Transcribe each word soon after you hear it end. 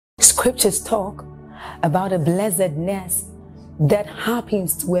Scriptures talk about a blessedness that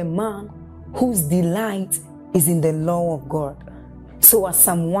happens to a man whose delight is in the law of God. So as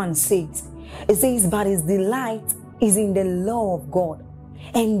Psalm 1 says, it says, but his delight is in the law of God,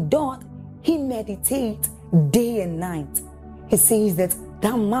 and doth he meditate day and night. He says that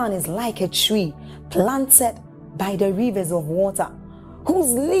that man is like a tree planted by the rivers of water,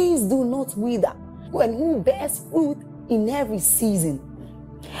 whose leaves do not wither, and who bears fruit in every season.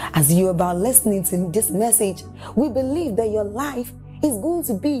 As you are about listening to this message, we believe that your life is going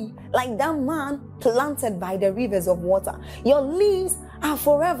to be like that man planted by the rivers of water. Your leaves are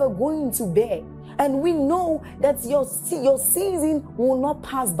forever going to bear. And we know that your season will not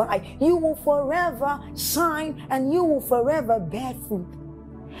pass by. You will forever shine and you will forever bear fruit.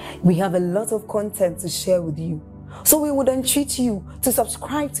 We have a lot of content to share with you. So we would entreat you to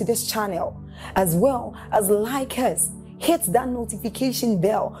subscribe to this channel, as well as like us. Hit that notification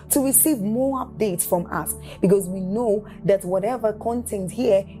bell to receive more updates from us, because we know that whatever content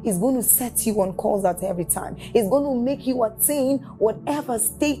here is going to set you on course at every time. It's going to make you attain whatever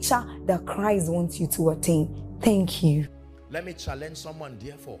stature that Christ wants you to attain. Thank you. Let me challenge someone,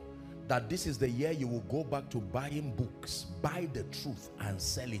 therefore, that this is the year you will go back to buying books. Buy the truth and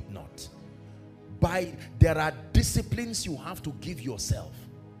sell it not. There are disciplines you have to give yourself.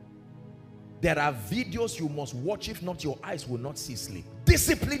 There are videos you must watch, if not your eyes will not see sleep.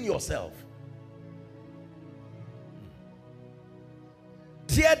 Discipline yourself.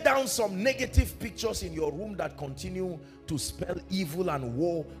 Tear down some negative pictures in your room that continue to spell evil and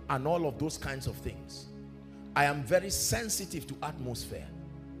woe and all of those kinds of things. I am very sensitive to atmosphere.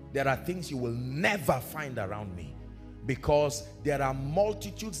 There are things you will never find around me, because there are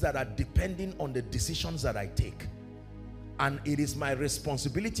multitudes that are depending on the decisions that I take. And it is my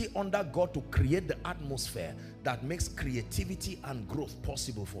responsibility under God to create the atmosphere that makes creativity and growth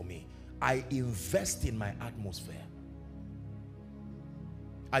possible for me. I invest in my atmosphere.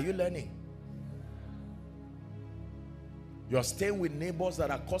 Are you learning? You're staying with neighbors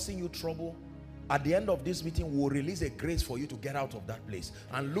that are causing you trouble. At the end of this meeting, we'll release a grace for you to get out of that place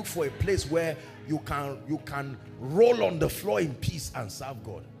and look for a place where you can roll on the floor in peace and serve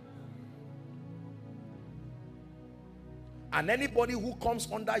God. And anybody who comes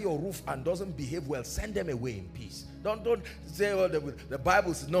under your roof and doesn't behave well, send them away in peace. Don't say, oh, the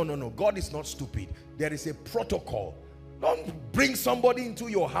Bible says, no. God is not stupid. There is a protocol. Don't bring somebody into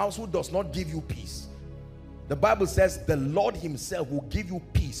your house who does not give you peace. The Bible says the Lord himself will give you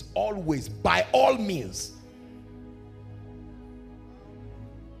peace always, by all means.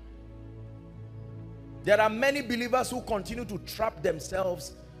 There are many believers who continue to trap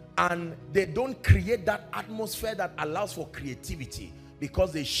themselves, and they don't create that atmosphere that allows for creativity,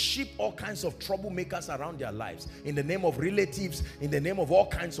 because they ship all kinds of troublemakers around their lives in the name of relatives, in the name of all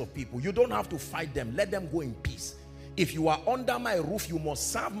kinds of people. You don't have to fight them. Let them go in peace. If you are under my roof, you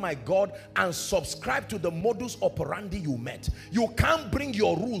must serve my God and subscribe to the modus operandi you met. You can't bring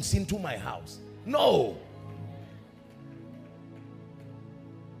your rules into my house. No.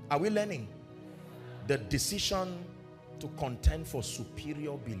 Are we learning? The decision to contend for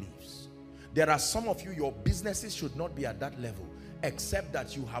superior beliefs. There are some of you, your businesses should not be at that level, except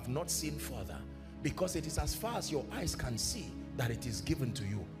that you have not seen further, because it is as far as your eyes can see that it is given to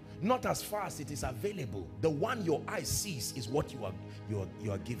you, not as far as it is available. The one your eye sees is what you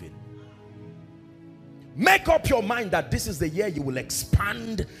are given. Make up your mind that this is the year you will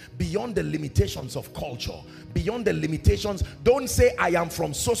expand beyond the limitations of culture, beyond the limitations. Don't say I am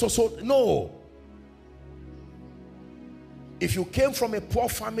from so. No. If you came from a poor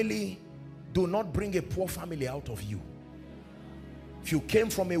family, do not bring a poor family out of you. If you came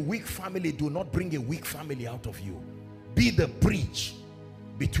from a weak family, do not bring a weak family out of you. Be the bridge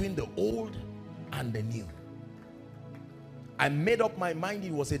between the old and the new. I made up my mind.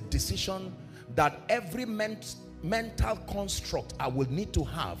 It was a decision that every mental construct I will need to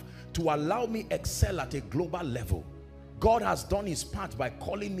have to allow me excel at a global level. God has done his part by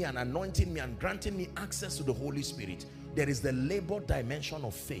calling me and anointing me and granting me access to the Holy Spirit. There is the labor dimension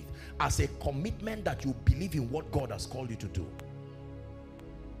of faith as a commitment that you believe in what God has called you to do.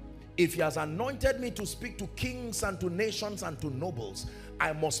 If he has anointed me to speak to kings and to nations and to nobles,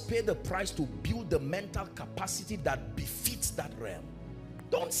 I must pay the price to build the mental capacity that befits that realm.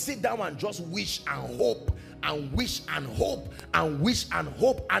 Don't sit down and just wish and hope and wish and hope and wish and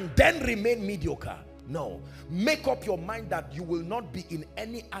hope and then remain mediocre. No. Make up your mind that you will not be in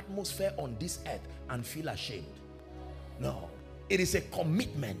any atmosphere on this earth and feel ashamed. No. It is a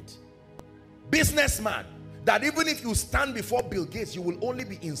commitment. Businessman, that even if you stand before Bill Gates, you will only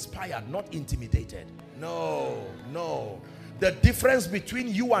be inspired, not intimidated. No. The difference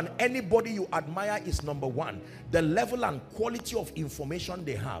between you and anybody you admire is, number one, the level and quality of information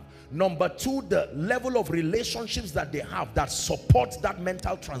they have. Number two, the level of relationships that they have that support that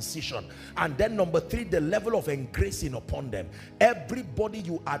mental transition. And then number three, the level of engracing upon them. Everybody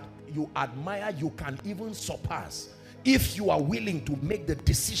you admire, you can even surpass if you are willing to make the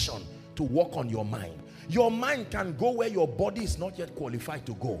decision to work on your mind. Your mind can go where your body is not yet qualified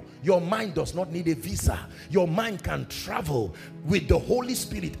to go. Your mind does not need a visa. Your mind can travel with the Holy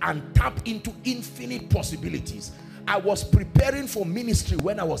Spirit and tap into infinite possibilities. I was preparing for ministry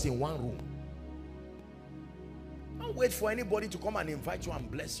when I was in one room. Don't wait for anybody to come and invite you and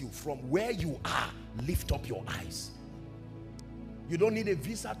bless you. From where you are, lift up your eyes. You don't need a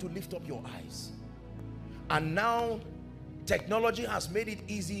visa to lift up your eyes. And now technology has made it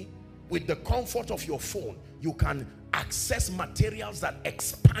easy. With the comfort of your phone, you can access materials that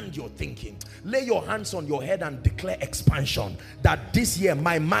expand your thinking. Lay your hands on your head and declare expansion. That this year,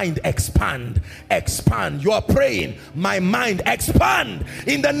 my mind expand. You are praying, my mind expand.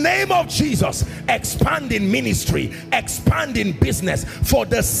 In the name of Jesus, expand in ministry, expand in business, for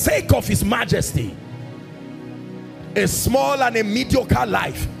the sake of His Majesty. A small and a mediocre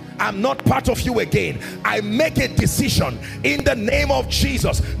life, I'm not part of you again. I make a decision in the name of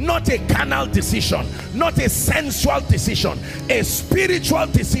Jesus. Not a carnal decision, not a sensual decision, a spiritual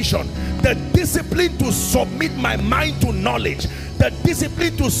decision. The discipline to submit my mind to knowledge, the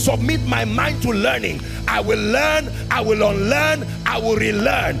discipline to submit my mind to learning. I will learn, I will unlearn, I will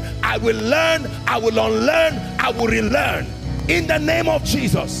relearn. I will learn, I will unlearn, I will relearn. In the name of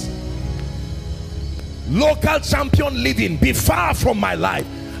Jesus. Local champion living be far from my life.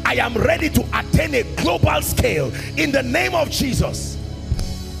 I am ready to attain a global scale in the name of Jesus.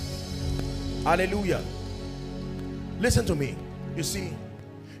 Hallelujah. Listen to me. You see,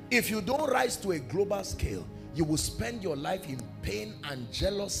 if you don't rise to a global scale, you will spend your life in pain and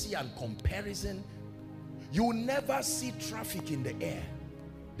jealousy and comparison. You will never see traffic in the air.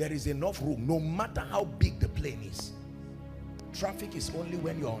 There is enough room, no matter how big the plane is. Traffic is only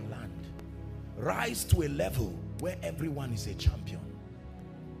when you're on land. Rise to a level where everyone is a champion.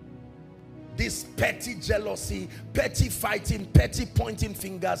 This petty jealousy, petty fighting, petty pointing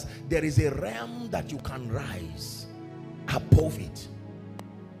fingers, there is a realm that you can rise above it.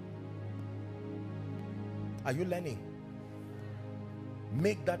 Are you learning?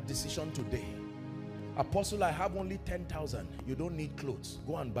 Make that decision today. Apostle, I have only 10,000. You don't need clothes.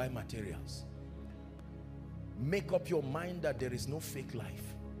 Go and buy materials. Make up your mind that there is no fake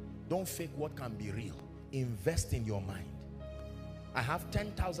life. Don't fake what can be real. Invest in your mind. I have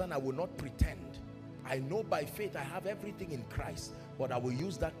 10,000, I will not pretend. I know by faith I have everything in Christ, but I will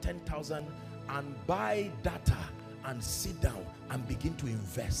use that 10,000 and buy data and sit down and begin to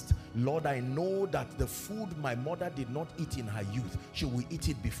invest. Lord, I know that the food my mother did not eat in her youth, she will eat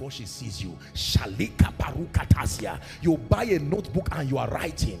it before she sees you. Shalika parukatasia. You buy a notebook and you are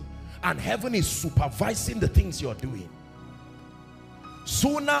writing, and heaven is supervising the things you're doing.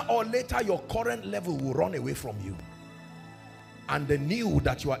 Sooner or later, your current level will run away from you, and the new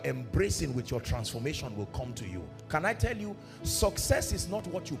that you are embracing with your transformation will come to you. Can I tell you, success is not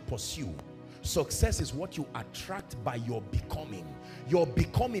what you pursue. Success is what you attract by your becoming. Your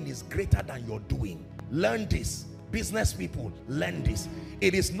becoming is greater than your doing. Learn this. Business people, learn this.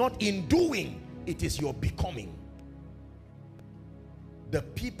 It is not in doing, it is your becoming. The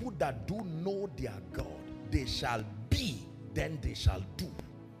people that do know their God, they shall be, then they shall do.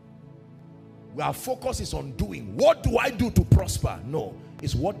 Our focus is on doing. What do I do to prosper? No,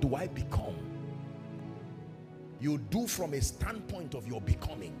 it's what do I become? You do from a standpoint of your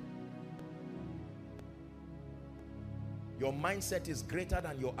becoming. Your mindset is greater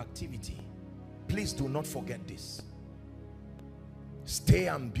than your activity. Please do not forget this. Stay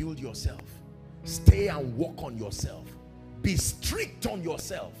and build yourself. Stay and work on yourself. Be strict on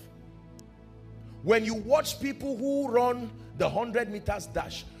yourself. When you watch people who run the 100 meters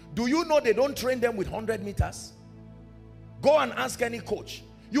dash, do you know they don't train them with 100 meters? Go and ask any coach.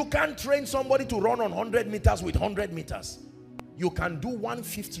 You can't train somebody to run on 100 meters with 100 meters. You can do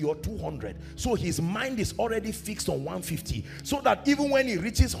 150 or 200. So his mind is already fixed on 150. So that even when he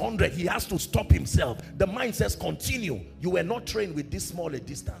reaches 100, he has to stop himself. The mind says, continue. You were not trained with this small a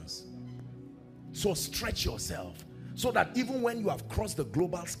distance. So stretch yourself, so that even when you have crossed the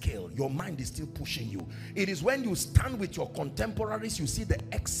global scale, your mind is still pushing you. It is when you stand with your contemporaries, you see the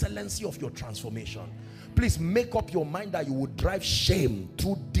excellency of your transformation. Please make up your mind that you will drive shame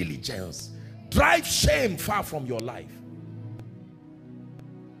through diligence. Drive shame far from your life.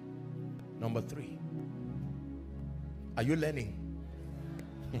 Number 3. Are you learning?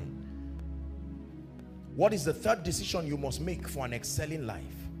 What is the third decision you must make for an excelling life?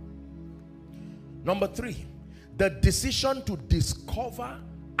 Number 3, the decision to discover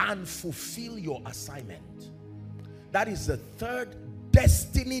and fulfill your assignment. That is the third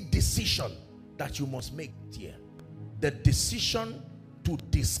destiny decision that you must make here. The decision to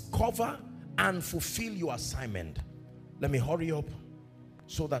discover and fulfill your assignment. Let me hurry up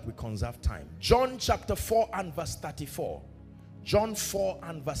so that we conserve time. John chapter 4 and verse 34. John 4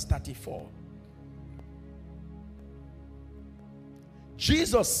 and verse 34.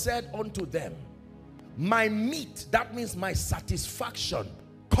 Jesus said unto them, my meat, that means my satisfaction,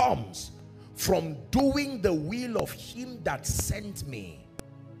 comes from doing the will of him that sent me,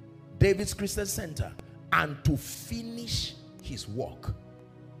 David's Christian Center, and to finish his work.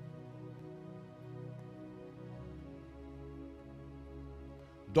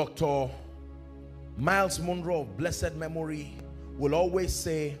 Dr. Miles Monroe of blessed memory will always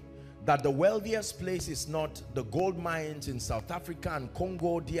say that the wealthiest place is not the gold mines in South Africa and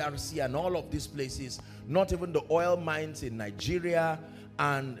Congo, DRC and all of these places, not even the oil mines in Nigeria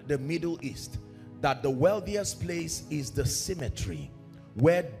and the Middle East. That the wealthiest place is the cemetery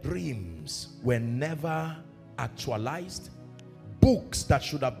where dreams were never actualized, books that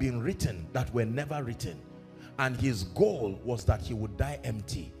should have been written that were never written. And his goal was that he would die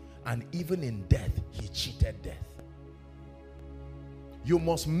empty. And even in death, he cheated death. You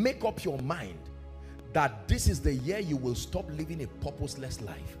must make up your mind that this is the year you will stop living a purposeless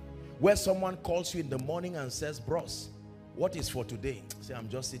life. Where someone calls you in the morning and says, bros, what is for today? Say, I'm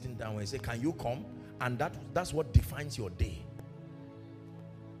just sitting down. And say, can you come? And that's what defines your day.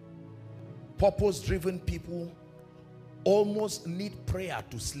 Purpose-driven people almost need prayer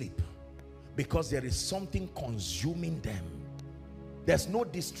to sleep, because there is something consuming them. There's no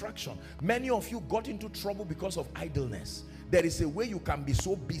distraction. Many of you got into trouble because of idleness. There is a way you can be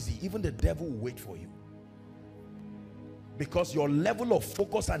so busy, even the devil will wait for you. Because your level of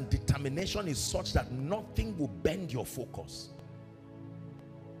focus and determination is such that nothing will bend your focus.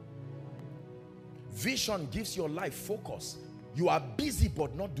 Vision gives your life focus. You are busy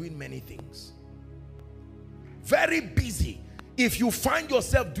but not doing many things. Very busy. If you find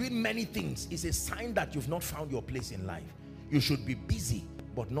yourself doing many things, it's a sign that you've not found your place in life. You should be busy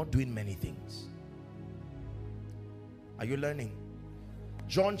but not doing many things. Are you learning?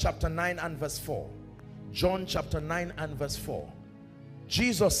 John chapter 9 and verse 4. John chapter 9 and verse 4.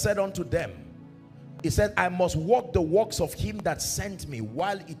 Jesus said unto them, he said, I must walk the works of him that sent me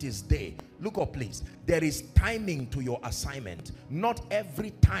while it is day. Look up please. There is timing to your assignment. Not every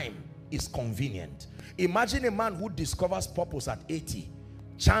time is convenient. Imagine a man who discovers purpose at 80.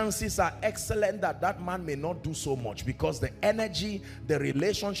 Chances are excellent that that man may not do so much, because the energy, the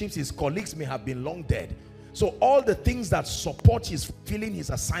relationships, his colleagues may have been long dead. So all the things that support his fulfilling his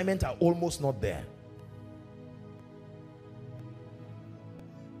assignment are almost not there.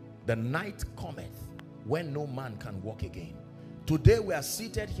 The night cometh when no man can walk again. Today we are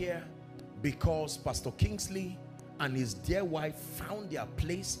seated here because Pastor Kingsley and his dear wife found their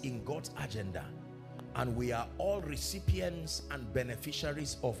place in God's agenda, and we are all recipients and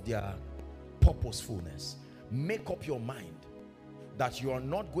beneficiaries of their purposefulness. Make up your mind that you are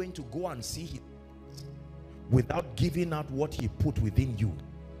not going to go and see him without giving out what he put within you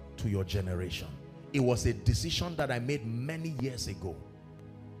to your generation. It was a decision that I made many years ago,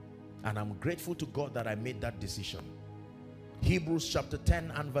 and I'm grateful to God that I made that decision. Hebrews chapter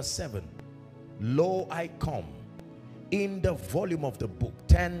 10 and verse 7. Lo, I come in the volume of the book.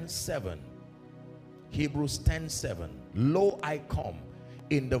 10:7. Hebrews 10:7. Lo, I come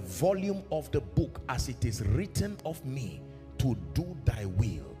in the volume of the book, as it is written of me, to do thy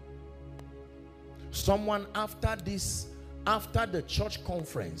will. Someone after the church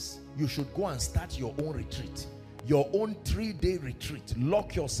conference, you should go and start your own retreat. Your own 3-day retreat.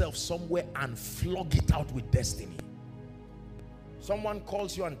 Lock yourself somewhere and flog it out with destiny. Someone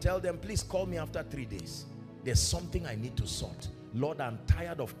calls you and tell them, please call me after 3 days. There's something I need to sort. Lord, I'm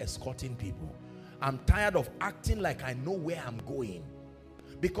tired of escorting people. I'm tired of acting like I know where I'm going.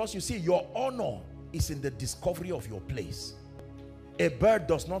 Because you see, your honor is in the discovery of your place. A bird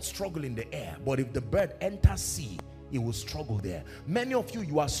does not struggle in the air, but if the bird enters sea, it will struggle there. Many of you,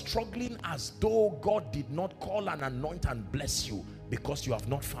 you are struggling as though God did not call and anoint and bless you, because you have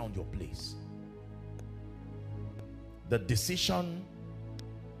not found your place. The decision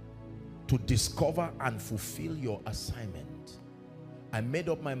to discover and fulfill your assignment. I made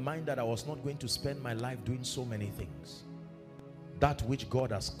up my mind that I was not going to spend my life doing so many things. That which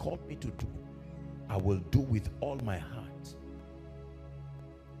God has called me to do, I will do with all my heart.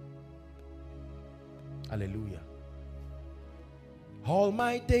 Hallelujah. All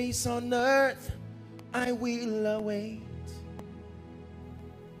my days on earth, I will await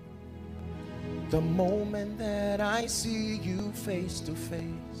the moment that I see you face to face.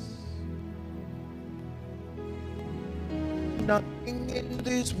 Nothing in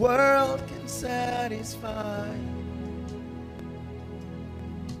this world can satisfy.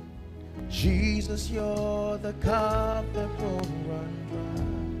 Jesus, you're the cup that won't run dry.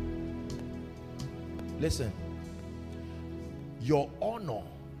 Listen, your honor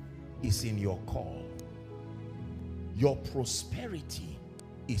is in your call. Your prosperity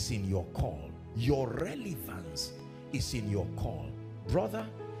is in your call. Your relevance is in your call. Brother,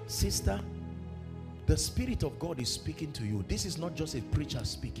 sister, the Spirit of God is speaking to you. This is not just a preacher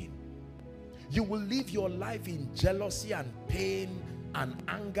speaking. You will live your life in jealousy and pain and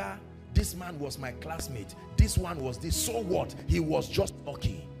anger. This man was my classmate. This one was this. So what? He was just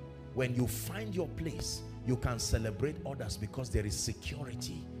lucky. When you find your place, you can celebrate others because there is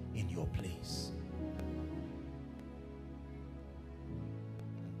security in your place.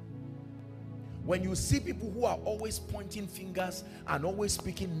 When you see people who are always pointing fingers and always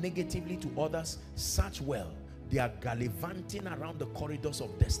speaking negatively to others, search well. They are gallivanting around the corridors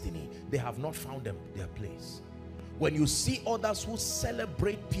of destiny. They have not found their place. When you see others who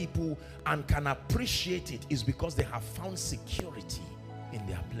celebrate people and can appreciate it, is because they have found security in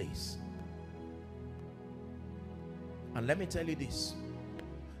their place. And let me tell you this,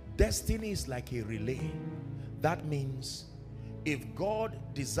 destiny is like a relay. That means if God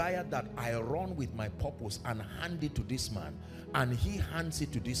desired that I run with my purpose and hand it to this man, and he hands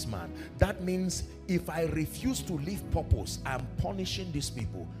it to this man, that means if I refuse to live purpose, I am punishing these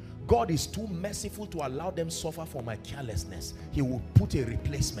people. God is too merciful to allow them suffer for my carelessness. He will put a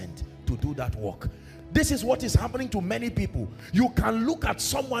replacement to do that work. This is what is happening to many people. You can look at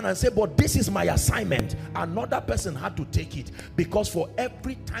someone and say, but this is my assignment. Another person had to take it, because for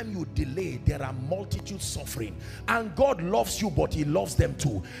every time you delay, there are multitudes suffering. And God loves you, but he loves them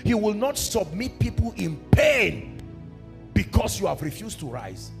too. He will not submit people in pain because you have refused to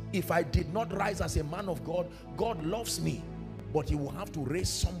rise. If I did not rise as a man of God, God loves me, but he will have to raise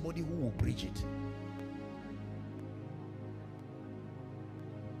somebody who will bridge it.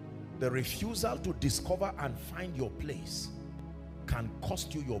 The refusal to discover and find your place can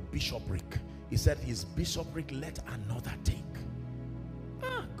cost you your bishopric. He said his bishopric let another take.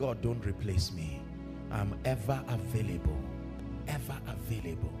 God, don't replace me. I'm ever available. Ever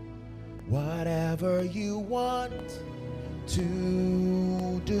available. Whatever you want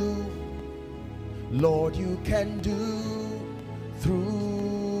to do, Lord, you can do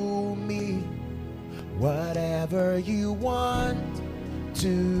through me. Whatever you want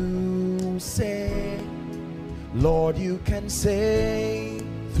to say, Lord, you can say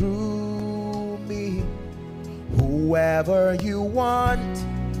through me. Whoever you want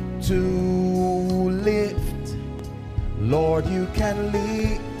to lift, Lord, you can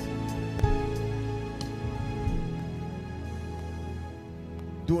lift.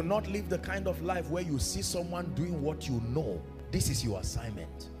 Do not live the kind of life where you see someone doing what you know. This is your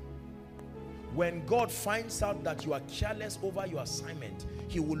assignment. When God finds out that you are careless over your assignment,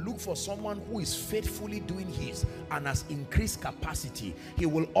 he will look for someone who is faithfully doing his and has increased capacity. He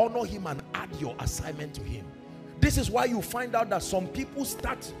will honor him and add your assignment to him. This is why you find out that some people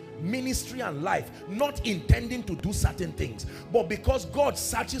start ministry and life not intending to do certain things, but because God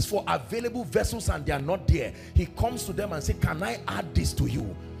searches for available vessels and they are not there, he comes to them and says, can I add this to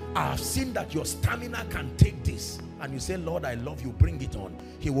you? I have seen that your stamina can take this. And you say, Lord, I love you, bring it on.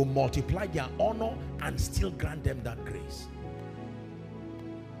 He will multiply their honor and still grant them that grace.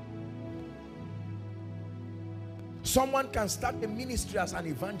 Someone can start a ministry as an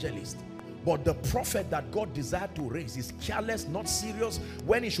evangelist, but the prophet that God desired to raise is careless, not serious.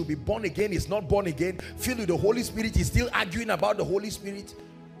 When he should be born again, he's not born again. Filled with the Holy Spirit, he's still arguing about the Holy Spirit.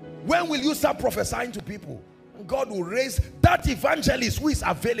 When will you start prophesying to people? God will raise that evangelist who is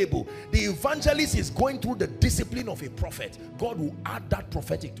available. The evangelist is going through the discipline of a prophet. God will add that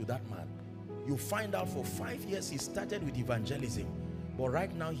prophetic to that man. You find out for 5 years he started with evangelism, but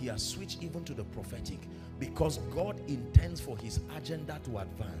right now he has switched even to the prophetic, because God intends for his agenda to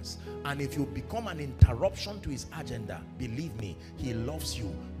advance. And if you become an interruption to his agenda, believe me, he loves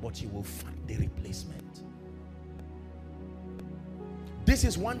you, but he will find the replacement. This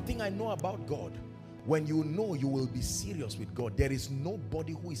is one thing I know about God. When you know you will be serious with God, there is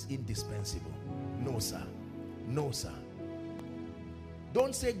nobody who is indispensable. No, sir. No, sir.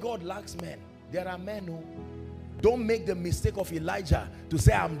 Don't say God lacks men. There are men who... Don't make the mistake of Elijah to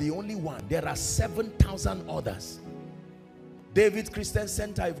say, I'm the only one. There are 7,000 others. David's Christian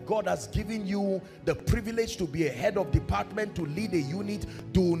Center, if God has given you the privilege to be a head of department, to lead a unit,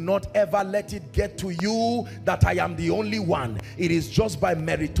 do not ever let it get to you that I am the only one. It is just by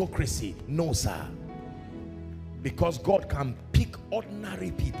meritocracy. No, sir. Because God can pick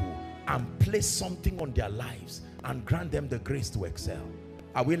ordinary people and place something on their lives and grant them the grace to excel.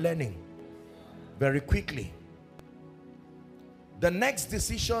 Are we learning? Very quickly. The next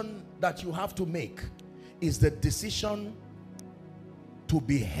decision that you have to make is the decision to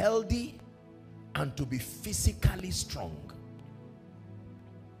be healthy and to be physically strong.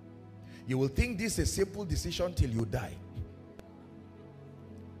 You will think this is a simple decision till you die.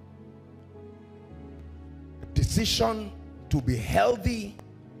 Decision to be healthy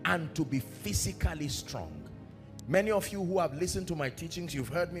and to be physically strong. Many of you who have listened to my teachings, you've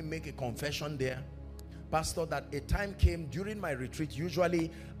heard me make a confession there, Pastor, that a time came during my retreat.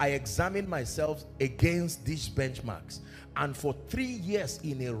 Usually I examine myself against these benchmarks, and for 3 years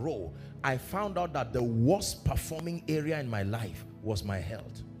in a row I found out that the worst performing area in my life was my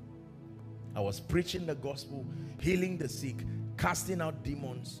health. I was preaching the gospel, healing the sick, casting out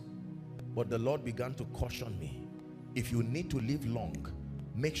demons, but the Lord began to caution me. If you need to live long,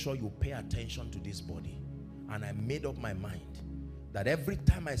 make sure you pay attention to this body. And I made up my mind that every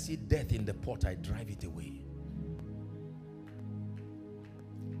time I see death in the pot, I drive it away.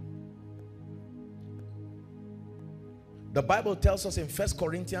 The Bible tells us in 1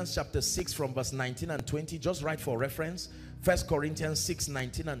 Corinthians chapter 6 from verse 19 and 20, just write for reference, 1 Corinthians 6,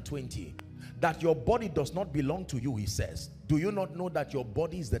 19 and 20, that your body does not belong to you, he says. Do you not know that your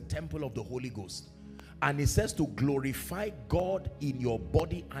body is the temple of the Holy Ghost? And he says to glorify God in your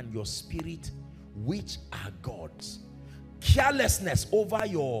body and your spirit, which are God's. Carelessness over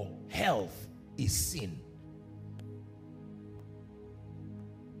your health is sin.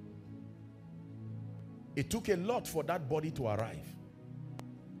 It took a lot for that body to arrive.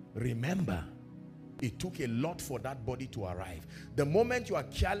 Remember, it took a lot for that body to arrive. The moment you are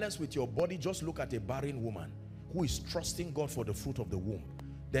careless with your body, just look at a barren woman who is trusting God for the fruit of the womb.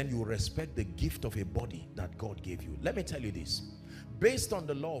 Then you respect the gift of a body that God gave you. Let me tell you this. Based on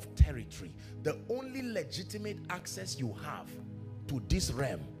the law of territory, the only legitimate access you have to this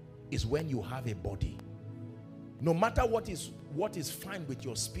realm is when you have a body. No matter what is fine with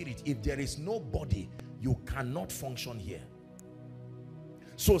your spirit, if there is no body, you cannot function here.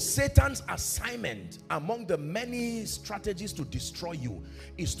 So Satan's assignment among the many strategies to destroy you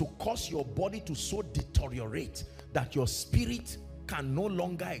is to cause your body to so deteriorate that your spirit can no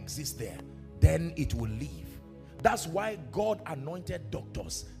longer exist there. Then it will leave. That's why God anointed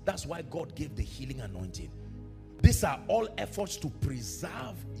doctors. That's why God gave the healing anointing. These are all efforts to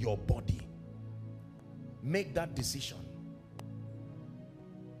preserve your body. Make that decision.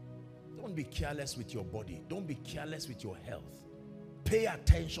 Don't be careless with your body. Don't be careless with your health. Pay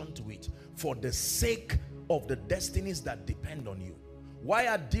attention to it for the sake of the destinies that depend on you. Why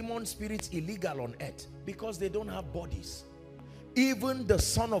are demon spirits illegal on earth? Because they don't have bodies. Even the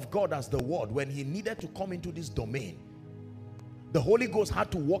Son of God as the Word, when he needed to come into this domain, the Holy Ghost had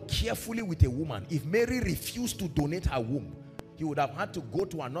to walk carefully with a woman. If Mary refused to donate her womb, he would have had to go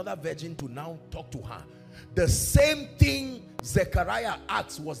to another virgin to now talk to her. The same thing Zechariah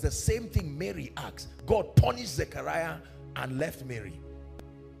asked was the same thing Mary asked. God punished Zechariah and left Mary.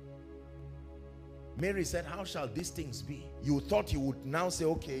 Mary said, how shall these things be? You thought he would now say,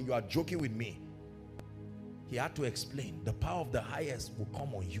 okay, you are joking with me. He had to explain, the power of the highest will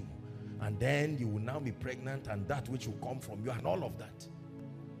come on you, and then you will now be pregnant, and that which will come from you, and all of that.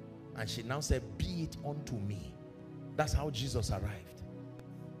 And she now said, be it unto me. That's how Jesus arrived.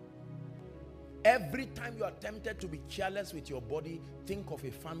 Every time you are tempted to be careless with your body, think of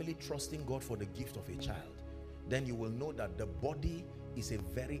a family trusting God for the gift of a child. Then you will know that the body is a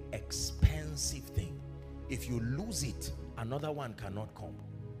very expensive thing. If you lose it, another one cannot come.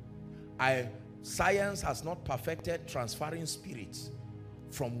 Science has not perfected transferring spirits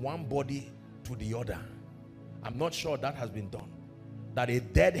from one body to the other. I'm not sure that has been done. That a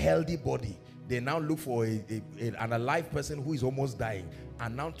dead healthy body, they now look for an alive person who is almost dying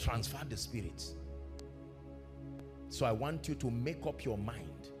and now transfer the spirits. So I want you to make up your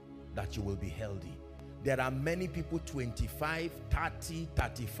mind that you will be healthy. There are many people 25, 30,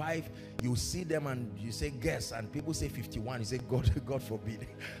 35. You see them and you say guess, and people say 51. You say God forbid.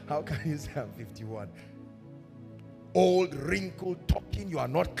 How can you say I'm 51? Old, wrinkled, talking. You are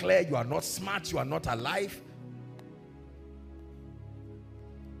not clear. You are not smart. You are not alive.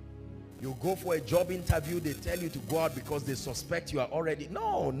 You go for a job interview. They tell you to go out because they suspect you are already.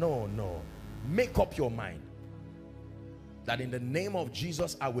 No. Make up your mind that in the name of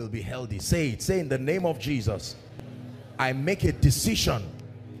Jesus I will be healthy. Say it. Say, in the name of Jesus I make a decision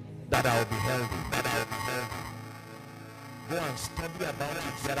that I will be healthy. Go and study about it.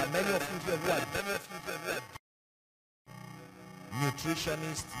 There are many of you here who are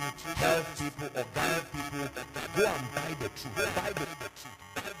nutritionists, health people, organic people. Go and buy the truth. Buy the truth.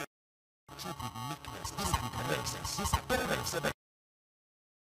 With meekness. These are parents.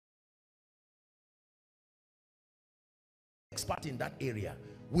 Expert in that area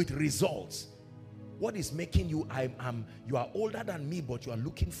with results. What is making you, you are older than me, but you are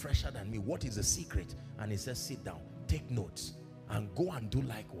looking fresher than me. What is the secret? And he says, sit down, take notes, and go and do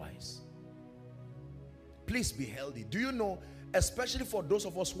likewise. Please be healthy. Do you know, especially for those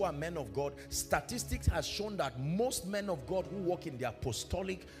of us who are men of God, statistics has shown that most men of God who work in the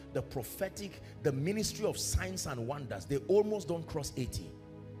apostolic, the prophetic, the ministry of signs and wonders, they almost don't cross 80.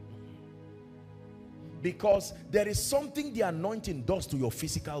 Because there is something the anointing does to your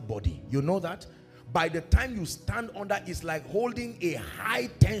physical body. You know that? By the time you stand under, it's like holding a high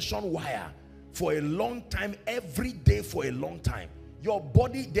tension wire for a long time, every day for a long time. Your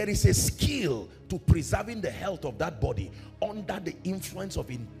body, there is a skill to preserving the health of that body under the influence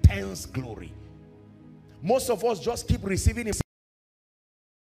of intense glory. Most of us just keep receiving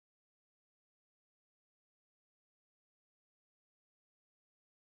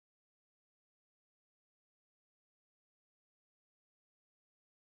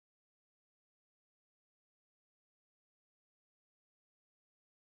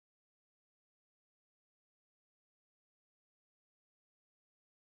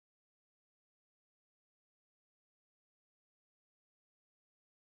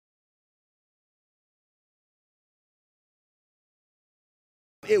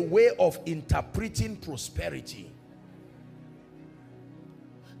a way of interpreting prosperity.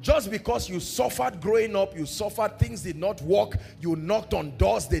 Just because you suffered growing up, you suffered, things did not work, you knocked on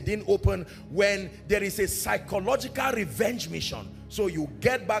doors, they didn't open, when there is a psychological revenge mission. So you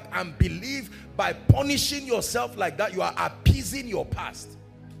get back and believe by punishing yourself like that, you are appeasing your past.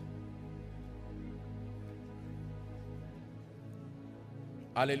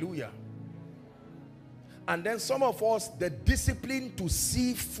 Hallelujah. And then some of us, the discipline to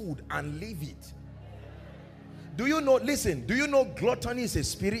see food and leave it. Do you know, listen, do you know gluttony is a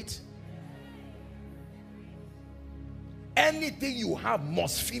spirit? Anything you have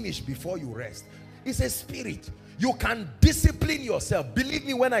must finish before you rest. It's a spirit. You can discipline yourself. Believe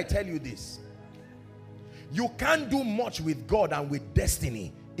me when I tell you this. You can't do much with God and with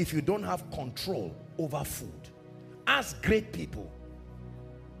destiny if you don't have control over food. Ask great people.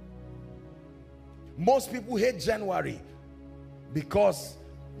 Most people hate January because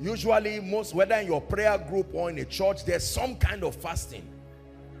usually whether in your prayer group or in a church, there's some kind of fasting.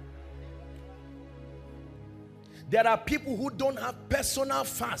 There are people who don't have personal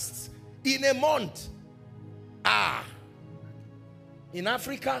fasts in a month. In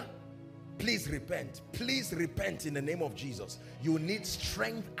Africa, please repent. Please repent in the name of Jesus. You need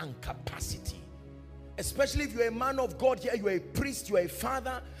strength and capacity. Especially if you're a man of God here, you're a priest, you're a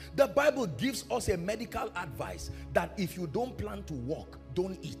father. The Bible gives us a medical advice that if you don't plan to walk,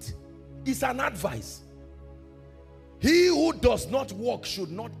 don't eat. It's an advice. He who does not walk should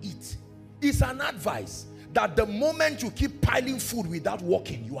not eat. It's an advice that the moment you keep piling food without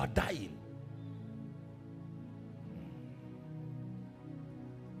walking, you are dying.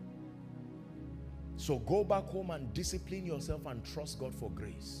 So go back home and discipline yourself and trust God for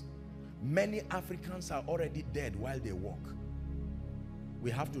grace. Many Africans are already dead while they walk. We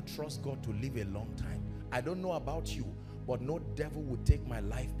have to trust God to live a long time. I don't know about you, but no devil will take my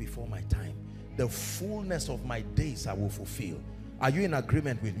life before my time. The fullness of my days I will fulfill. Are you in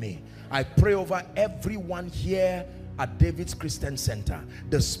agreement with me? I pray over everyone here at David's Christian Center.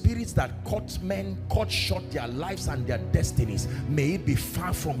 The spirits that cut men, cut short their lives and their destinies, may it be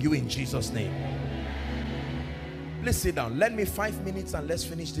far from you in Jesus' name. Please sit down. Let me 5 minutes and let's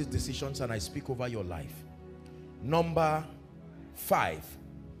finish these decisions and I speak over your life. Number 5.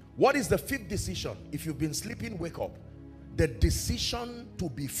 What is the 5th decision? If you've been sleeping, wake up. The decision to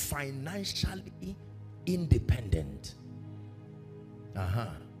be financially independent.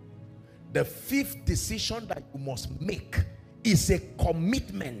 The 5th decision that you must make is a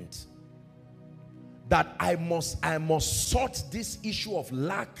commitment that I must sort this issue of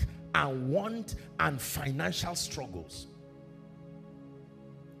lack and want and financial struggles.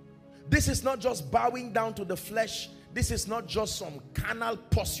 This is not just bowing down to the flesh. This is not just some carnal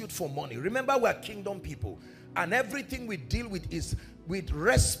pursuit for money. Remember, we are kingdom people, and everything we deal with is with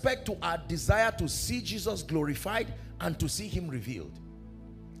respect to our desire to see Jesus glorified and to see him revealed.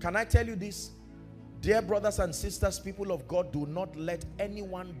 Can I tell you this? Dear brothers and sisters, people of God, do not let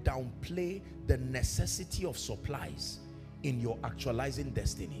anyone downplay the necessity of supplies. in your actualizing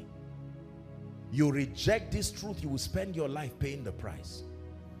destiny. You reject this truth, you will spend your life paying the price.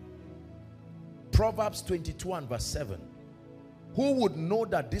 Proverbs 22 and verse 7. Who would know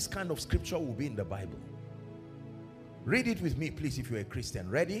that this kind of scripture will be in the Bible? Read it with me, please, if you're a Christian.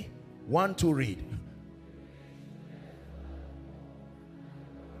 Ready? 1, 2, read.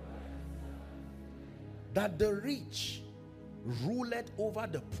 That the rich ruleth over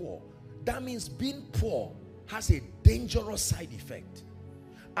the poor. That means being poor has a dangerous side effect.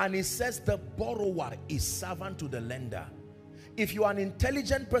 And it says the borrower is servant to the lender. If you are an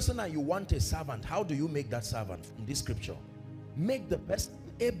intelligent person and you want a servant, how do you make that servant in this scripture? Make the person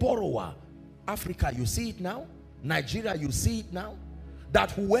a borrower. Africa, you see it now. Nigeria, you see it now.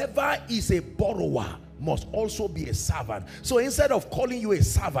 That whoever is a borrower must also be a servant. So instead of calling you a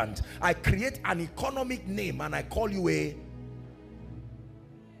servant, I create an economic name and I call you a...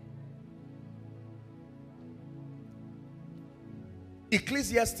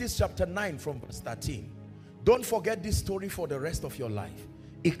 Ecclesiastes chapter 9 from verse 13. Don't forget this story for the rest of your life.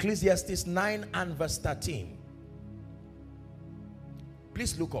 Ecclesiastes 9 and verse 13.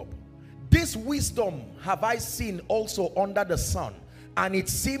 Please look up. This wisdom have I seen also under the sun, and it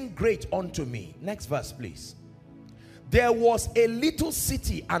seemed great unto me. Next verse, please. There was a little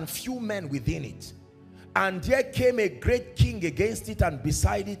city and few men within it, and there came a great king against it and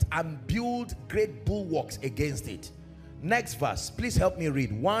beside it, and built great bulwarks against it. Next verse, please help me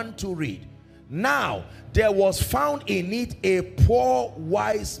read. 1, 2, read. Now there was found in it a poor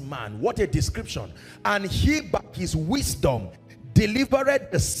wise man. What a description. And he by his wisdom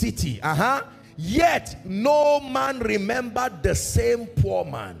delivered the city. Yet no man remembered the same poor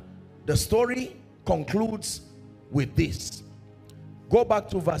man. The story concludes with this. Go back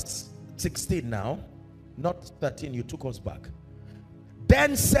to verse 16 now. Not 13, you took us back.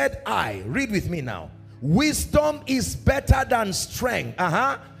 Then said I, read with me now. Wisdom is better than strength.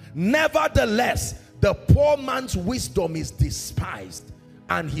 Nevertheless, the poor man's wisdom is despised,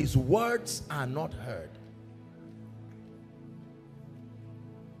 and his words are not heard.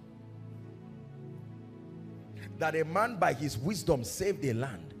 That a man by his wisdom saved a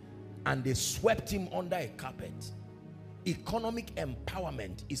land, and they swept him under a carpet. Economic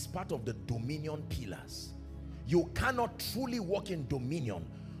empowerment is part of the dominion pillars. You cannot truly walk in dominion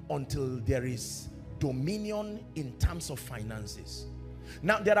until there is dominion in terms of finances.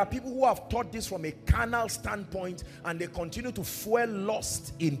 Now, there are people who have taught this from a carnal standpoint, and they continue to fuel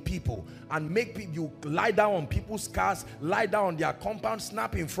lust in people and make you lie down on people's cars, lie down on their compound,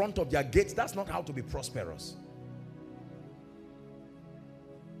 snap in front of their gates. That's not how to be prosperous.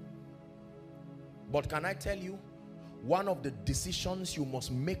 But can I tell you, one of the decisions you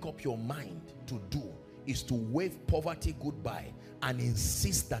must make up your mind to do is to wave poverty goodbye and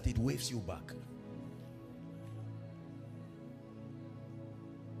insist that it waves you back.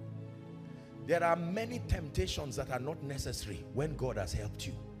 There are many temptations that are not necessary when God has helped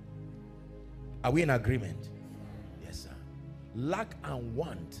you. Are we in agreement? Yes, sir. Lack and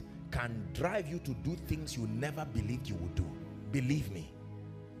want can drive you to do things you never believed you would do. Believe me.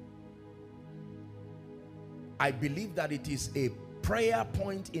 I believe that it is a prayer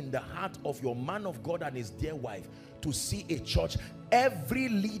point in the heart of your man of God and his dear wife to see a church. Every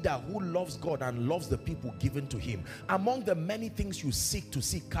leader who loves God and loves the people given to him, among the many things you seek to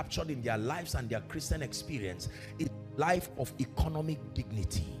see captured in their lives and their Christian experience, is a life of economic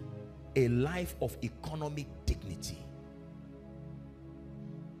dignity. A life of economic dignity.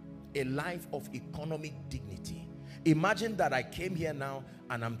 A life of economic dignity. Imagine that I came here now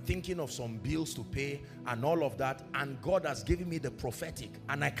and I'm thinking of some bills to pay and all of that, and God has given me the prophetic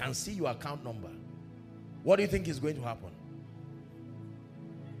and I can see your account number. What do you think is going to happen?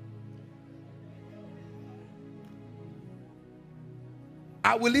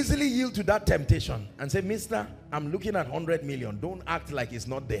 I will easily yield to that temptation and say, mister, I'm looking at 100 million. Don't act like it's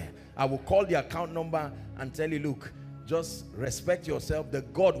not there. I will call the account number and tell you, look, just respect yourself. The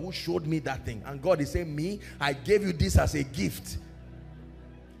God who showed me that thing. And God is saying, me, I gave you this as a gift.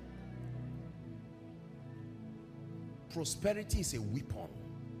 Prosperity is a weapon.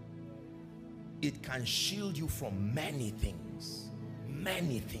 It can shield you from many things.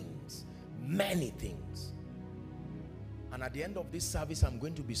 Many things. Many things. And at the end of this service, I'm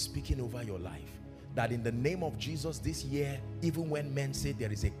going to be speaking over your life. That in the name of Jesus this year, even when men say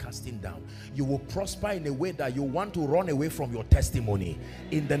there is a casting down, you will prosper in a way that you want to run away from your testimony.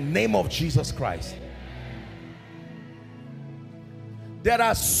 In the name of Jesus Christ. There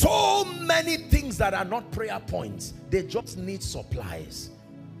are so many things that are not prayer points. They just need supplies.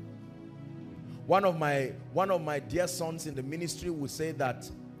 One of my dear sons in the ministry will say that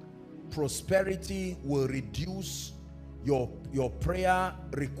prosperity will reduce your prayer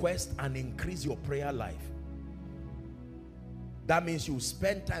request and increase your prayer life. That means you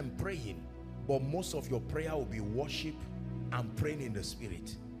spend time praying, but most of your prayer will be worship and praying in the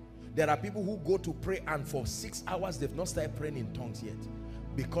spirit. There are people who go to pray and for 6 hours they've not started praying in tongues yet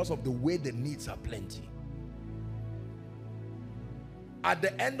because of the way the needs are plenty. At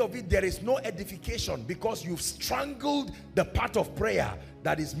the end of it, there is no edification because you've strangled the part of prayer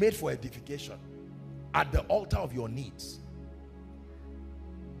that is made for edification at the altar of your needs.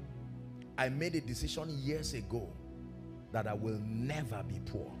 I made a decision years ago that I will never be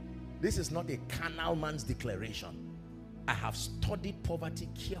poor. This is not a carnal man's declaration. I have studied poverty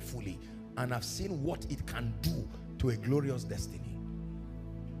carefully and I've seen what it can do to a glorious destiny.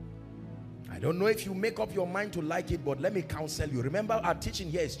 I don't know if you make up your mind to like it, but let me counsel you. Remember, our teaching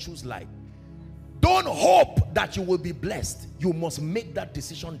here is choose life. Don't hope that you will be blessed. You must make that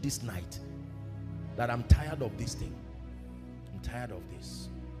decision this night that I'm tired of this thing. I'm tired of this.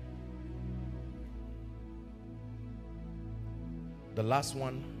 The last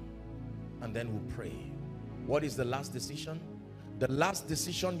one, and then we'll pray. What is the last decision? The last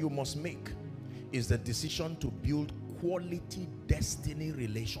decision you must make is the decision to build quality destiny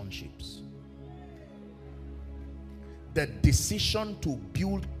relationships. The decision to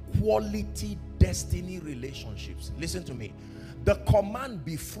build quality destiny relationships. Listen to me. The command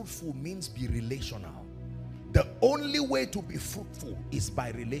be fruitful means be relational. The only way to be fruitful is by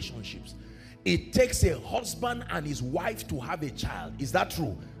relationships. It takes a husband and his wife to have a child. Is that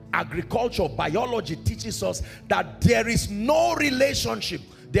true? Agriculture, biology teaches us that there is no relationship,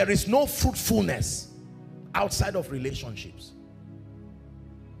 there is no fruitfulness outside of relationships.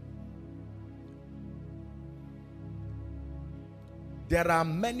 There are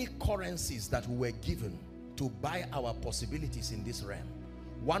many currencies that we were given to buy our possibilities in this realm.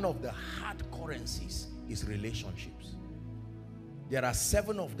 One of the hard currencies is relationships. There are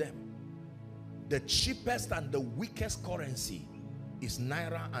 7 of them. The cheapest and the weakest currency is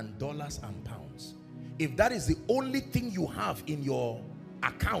naira and dollars and pounds. If that is the only thing you have in your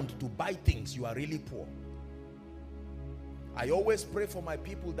account to buy things, you are really poor. I always pray for my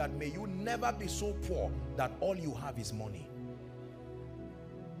people that may you never be so poor that all you have is money.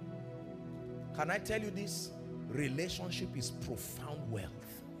 Can I tell you this? Relationship is profound wealth.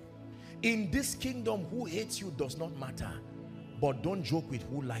 In this kingdom, who hates you does not matter, but don't joke with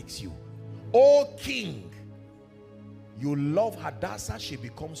who likes you. Oh king, you love Hadassah, she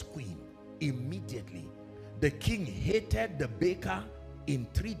becomes queen immediately. The king hated the baker. In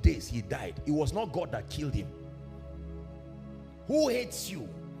 3 days he died. It was not God that killed him. Who hates you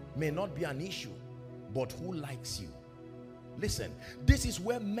may not be an issue, but who likes you? Listen, this is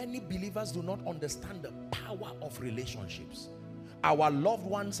where many believers do not understand the power of relationships. Our loved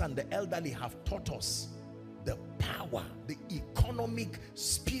ones and the elderly have taught us the power, the economic,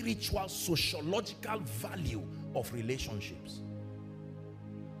 spiritual, sociological value of relationships.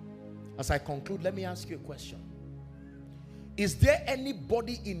 As I conclude, let me ask you a question. Is there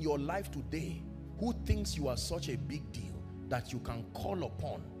anybody in your life today who thinks you are such a big deal that you can call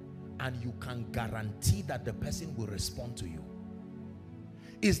upon and you can guarantee that the person will respond to you?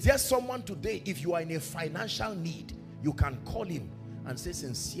 Is there someone today, if you are in a financial need, you can call him and say,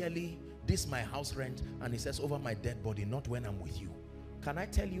 sincerely, this is my house rent, and he says, over my dead body, not when I'm with you? Can I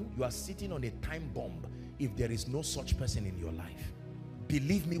tell you, you are sitting on a time bomb if there is no such person in your life.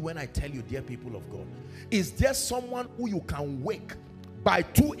 Believe me when I tell you, dear people of God. Is there someone who you can wake by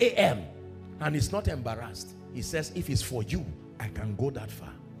 2 a.m. and is not embarrassed? He says, if it's for you, I can go that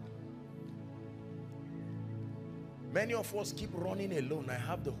far. Many of us keep running alone. I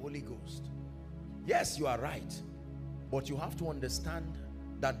have the Holy Ghost. Yes, you are right. But you have to understand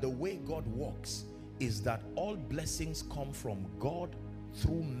that the way God works is that all blessings come from God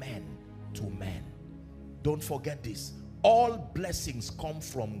through men to men. Don't forget this. All blessings come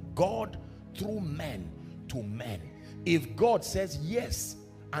from God through men to men. If God says yes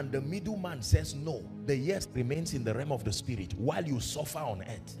and the middleman says no, the yes remains in the realm of the spirit while you suffer on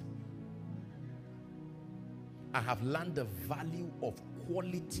earth. I have learned the value of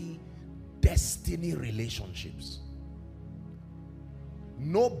quality destiny relationships.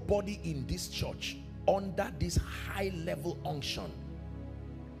 Nobody in this church under this high level unction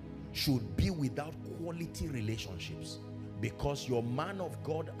should be without quality relationships, because your man of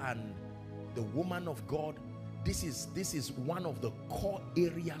God and the woman of God, this is one of the core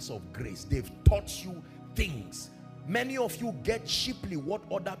areas of grace. They've taught you things. Many of you get cheaply what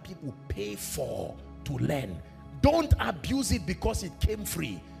other people pay for to learn. Don't abuse it because it came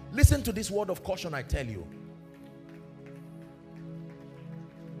free. Listen to this word of caution I tell you.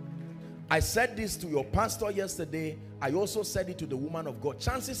 I said this to your pastor yesterday, I also said it to the woman of God.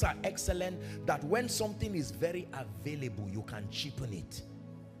 Chances are excellent that when something is very available, you can cheapen it.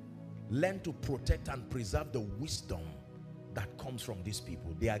 Learn to protect and preserve the wisdom that comes from these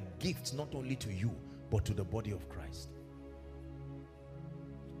people. They are gifts not only to you, but to the body of Christ.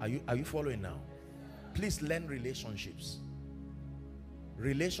 Are you following now? Please learn relationships.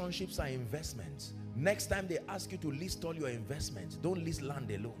 Relationships are investments. Next time they ask you to list all your investments, don't list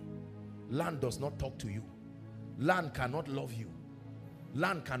land alone. Land does not talk to you. Land cannot love you.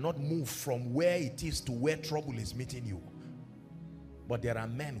 Land cannot move from where it is to where trouble is meeting you. But there are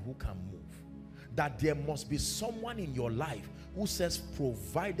men who can move. That there must be someone in your life who says,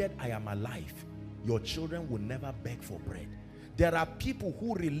 provided I am alive, your children will never beg for bread. There are people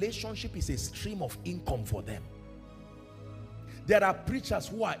whose relationship is a stream of income for them. There are preachers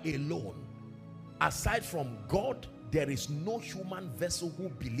who are alone. Aside from God, there is no human vessel who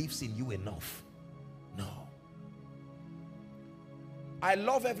believes in you enough. No. I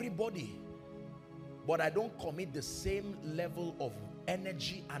love everybody, but I don't commit the same level of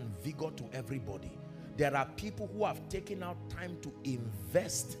energy and vigor to everybody. There are people who have taken out time to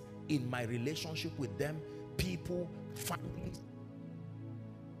invest in my relationship with them, people, families.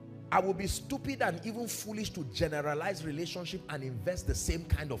 I will be stupid and even foolish to generalize relationship and invest the same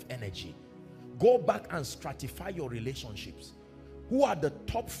kind of energy. Go back and stratify your relationships. Who are the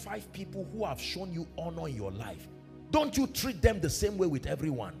top 5 people who have shown you honor in your life? Don't you treat them the same way with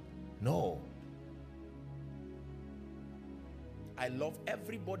everyone. No. I love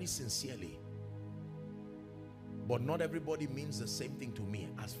everybody sincerely, but not everybody means the same thing to me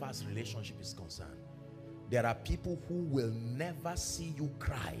as far as relationship is concerned. There are people who will never see you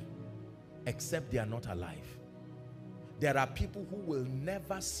cry except they are not alive. There are people who will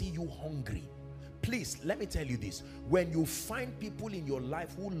never see you hungry. Please, let me tell you this. When you find people in your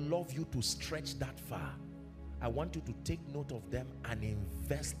life who love you to stretch that far, I want you to take note of them and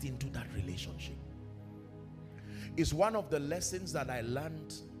invest into that relationship. It's one of the lessons that I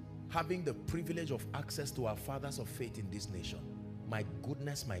learned having the privilege of access to our fathers of faith in this nation. My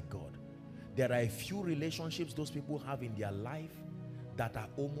goodness, my God. There are a few relationships those people have in their life that are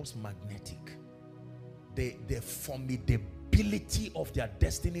almost magnetic. The formidability of their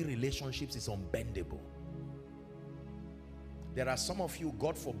destiny relationships is unbendable. There are some of you,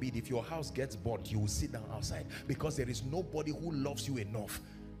 God forbid, if your house gets burnt, you will sit down outside because there is nobody who loves you enough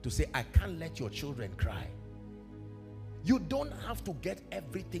to say, I can't let your children cry. You don't have to get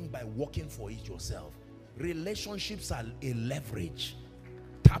everything by working for it yourself. Relationships are a leverage.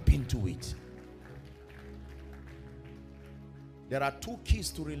 Tap into it. There are 2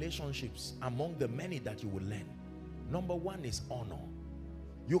 keys to relationships among the many that you will learn. Number 1 is honor.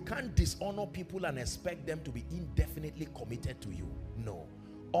 You can't dishonor people and expect them to be indefinitely committed to you. No.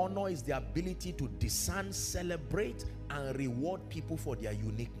 Honor is the ability to discern, celebrate, and reward people for their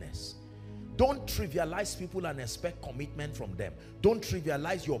uniqueness. Don't trivialize people and expect commitment from them. Don't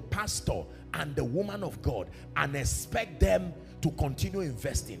trivialize your pastor and the woman of God and expect them to continue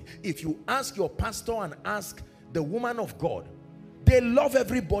investing. If you ask your pastor and ask the woman of God, they love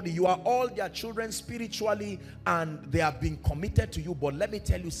everybody. You are all their children spiritually and they have been committed to you. But let me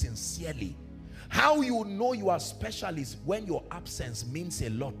tell you sincerely, how you know you are special is when your absence means a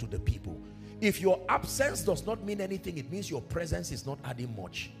lot to the people. If your absence does not mean anything, it means your presence is not adding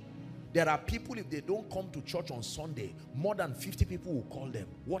much. There are people, if they don't come to church on Sunday, more than 50 people will call them.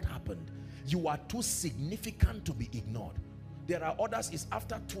 What happened? You are too significant to be ignored. There are others, it's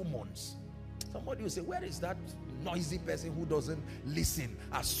after 2 months. Somebody will say, where is that noisy person who doesn't listen?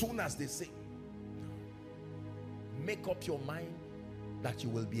 As soon as they say, make up your mind that you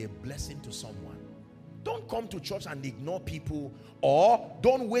will be a blessing to someone. Don't come to church and ignore people, or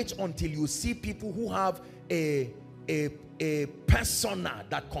don't wait until you see people who have a persona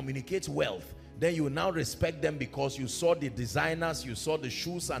that communicates wealth. Then you now respect them because you saw the designers, you saw the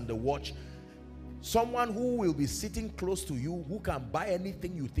shoes and the watch. Someone who will be sitting close to you, who can buy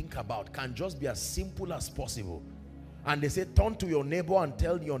anything you think about, can just be as simple as possible. And they say, turn to your neighbor and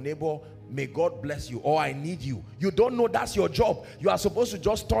tell your neighbor, may God bless you, or I need you. You don't know that's your job. You are supposed to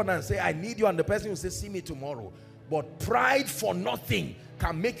just turn and say, I need you, and the person will say, see me tomorrow. But pride for nothing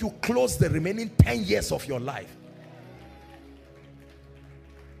can make you close the remaining 10 years of your life.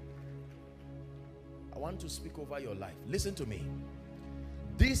 I want to speak over your life. Listen to me.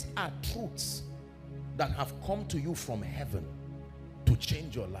 These are truths that have come to you from heaven to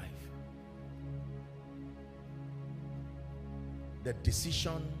change your life. The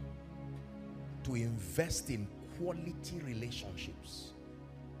decision to invest in quality relationships.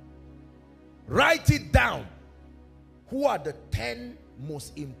 Write it down. Who are the 10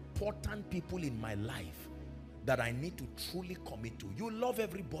 most important people in my life that I need to truly commit to. You love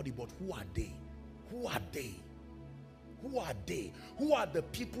everybody, but who are they? Who are they? Who are they? Who are the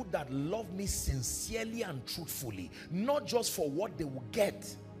people that love me sincerely and truthfully, not just for what they will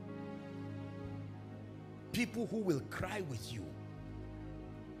get? People who will cry with you.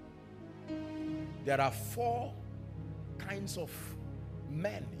 There are 4 kinds of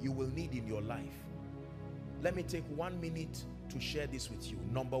men you will need in your life. Let me take 1 minute to share this with you.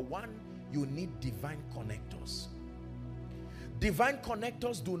 Number 1, you need divine connectors. Divine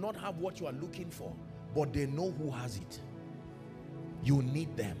connectors do not have what you are looking for, but they know who has it. You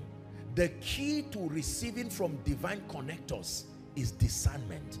need them. The key to receiving from divine connectors is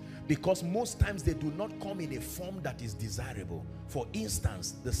discernment, because most times they do not come in a form that is desirable. For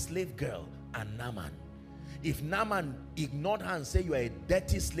instance, the slave girl and Naaman. If Naaman ignored her and said, you are a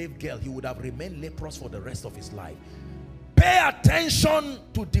dirty slave girl, he would have remained leprous for the rest of his life. Pay attention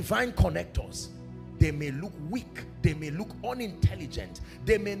to divine connectors. They may look weak, they may look unintelligent,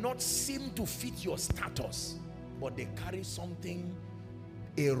 they may not seem to fit your status, but they carry something,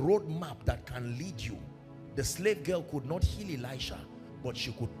 a roadmap that can lead you. The slave girl could not heal Elisha, but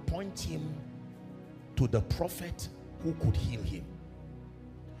she could point him to the prophet who could heal him.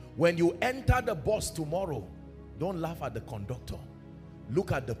 When you enter the bus tomorrow, don't laugh at the conductor.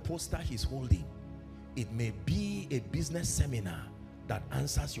 Look at the poster he's holding. It may be a business seminar that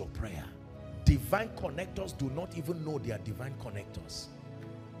answers your prayer. Divine connectors do not even know they are divine connectors.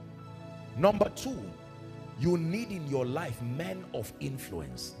 Number 2, you need in your life men of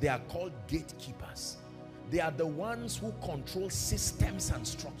influence. They are called gatekeepers. They are the ones who control systems and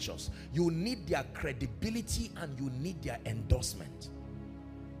structures. You need their credibility and you need their endorsement.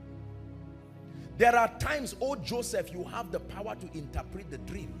 There are times, oh Joseph, you have the power to interpret the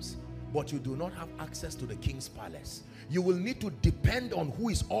dreams, but you do not have access to the king's palace. You will need to depend on who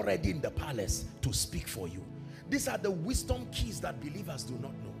is already in the palace to speak for you. These are the wisdom keys that believers do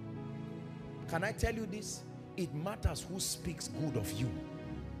not know. Can I tell you this? It matters who speaks good of you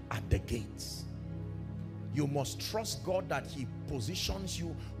at the gates. You must trust God that he positions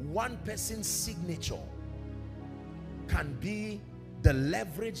you. One person's signature can be the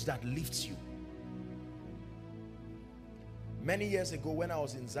leverage that lifts you. Many years ago when I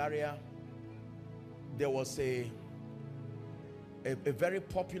was in Zaria, there was a very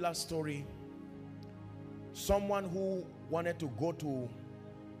popular story. Someone who wanted to go to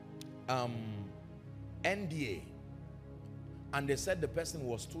NDA, and they said the person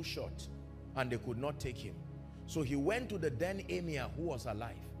was too short and they could not take him. So he went to the then emir who was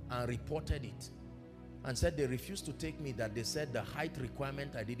alive and reported it and said they refused to take me, that they said the height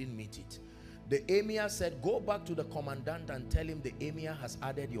requirement, I didn't meet it. The emir said, go back to the commandant and tell him the emir has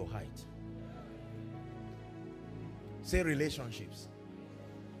added your height. Say relationships.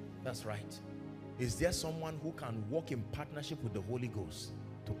 That's right. Is there someone who can walk in partnership with the Holy Ghost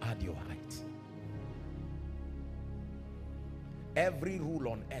to add your height? Every rule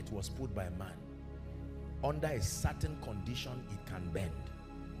on earth was put by man. Under a certain condition, it can bend.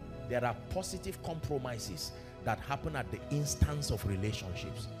 There are positive compromises that happen at the instance of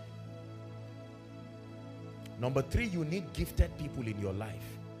relationships. Number 3, you need gifted people in your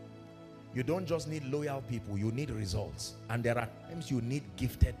life. You don't just need loyal people, you need results. And there are times you need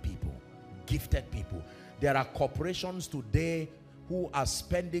gifted people. Gifted people. There are corporations today who are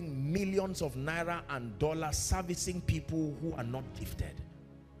spending millions of naira and dollars servicing people who are not gifted.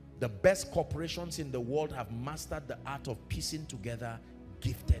 The best corporations in the world have mastered the art of piecing together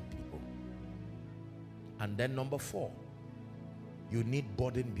gifted people. And then number 4, you need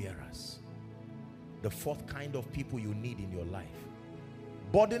burden bearers. The 4th kind of people you need in your life.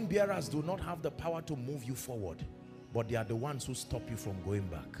 Burden bearers do not have the power to move you forward, but they are the ones who stop you from going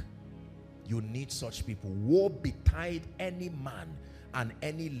back. You need such people. Woe betide any man and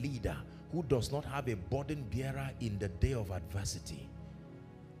any leader who does not have a burden bearer in the day of adversity.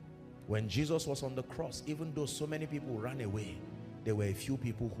 When Jesus was on the cross, even though so many people ran away, there were a few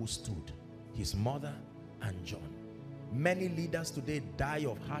people who stood. His mother and John. Many leaders today die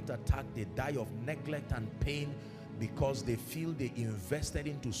of heart attack, they die of neglect and pain because they feel they invested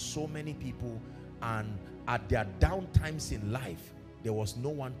into so many people, and at their down times in life, there was no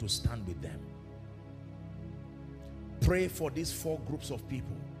one to stand with them. Pray for these 4 groups of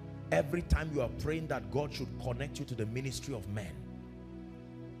people. Every time you are praying that God should connect you to the ministry of men.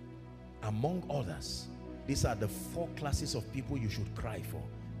 Among others, these are the 4 classes of people you should cry for.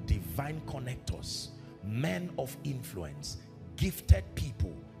 Divine connectors, men of influence, gifted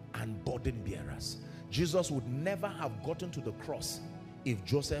people, and burden bearers. Jesus would never have gotten to the cross if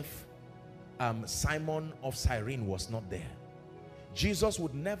Simon of Cyrene was not there. Jesus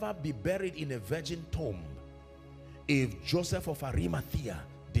would never be buried in a virgin tomb if Joseph of Arimathea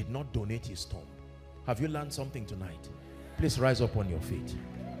did not donate his tomb. Have you learned something tonight? Please rise up on your feet.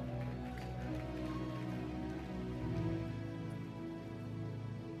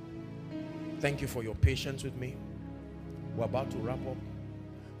 Thank you for your patience with me. We're about to wrap up.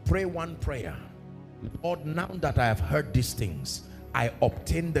 Pray one prayer. Lord, now that I have heard these things, I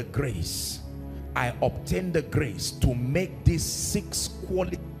obtain the grace. I obtain the grace to make these 6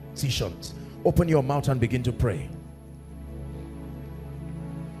 quality decisions. Open your mouth and begin to pray.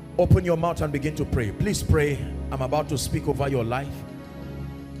 Open your mouth and begin to pray. Please pray. I'm about to speak over your life.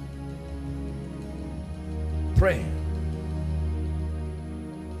 Pray.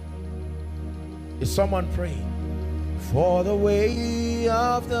 Is someone praying? For the way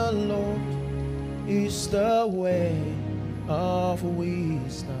of the Lord is the way of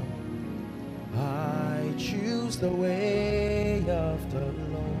wisdom. I choose the way of the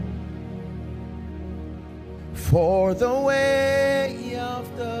Lord. For the way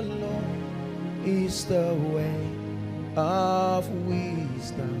of the Lord is the way of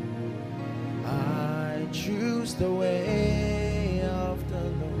wisdom. I choose the way of the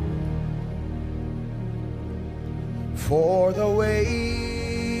Lord. For the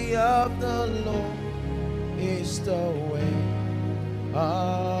way of the Lord is the way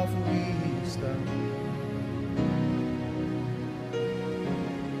of wisdom.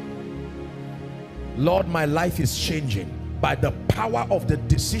 Lord, my life is changing by the power of the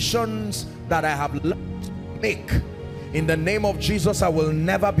decisions that I have learned to make. In the name of Jesus, I will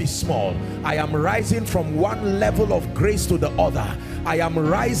never be small. I am rising from one level of grace to the other. I am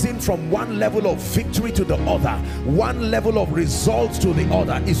rising from one level of victory to the other, one level of results to the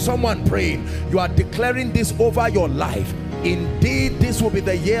other. Is someone praying? You are declaring this over your life. Indeed, this will be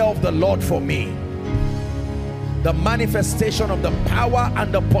the year of the Lord for me. The manifestation of the power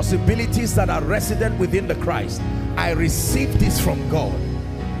and the possibilities that are resident within the Christ. I receive this from God.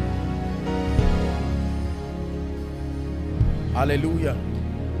 Hallelujah.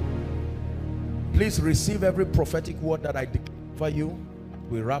 Please receive every prophetic word that I declare for you.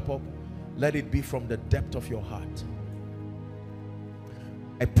 We wrap up. Let it be from the depth of your heart.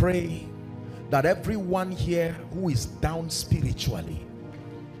 I pray that everyone here who is down spiritually,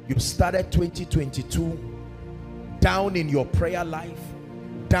 you started 2022 down in your prayer life,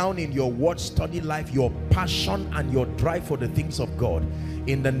 down in your word study life, your passion and your drive for the things of God.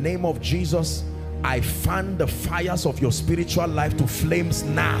 In the name of Jesus, I fan the fires of your spiritual life to flames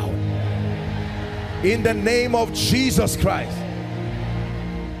now. In the name of Jesus Christ.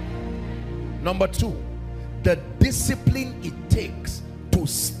 Number 2, the discipline it takes to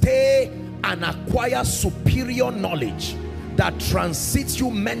stay and acquire superior knowledge that transits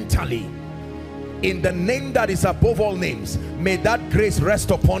you mentally. In the name that is above all names, may that grace rest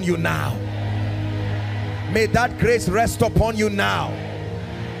upon you now. May that grace rest upon you now.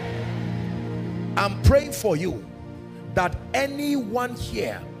 I'm praying for you that anyone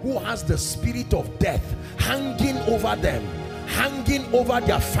here who has the spirit of death hanging over them, hanging over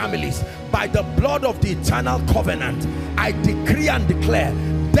their families, by the blood of the eternal covenant, I decree and declare,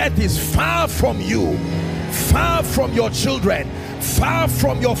 death is far from you, far from your children, far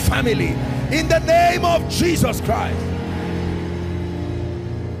from your family, in the name of Jesus Christ.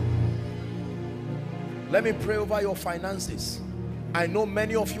 Let me pray over your finances. I know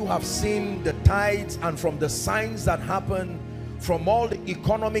many of you have seen the tides, and from the signs that happen, from all the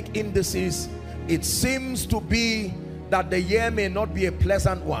economic indices, it seems to be that the year may not be a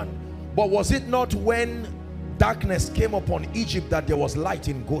pleasant one. But was it not when darkness came upon Egypt that there was light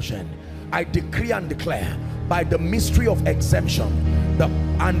in Goshen? I decree and declare, by the mystery of exemption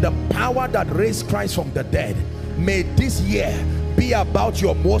and the power that raised Christ from the dead, may this year be about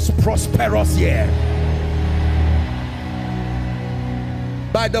your most prosperous year.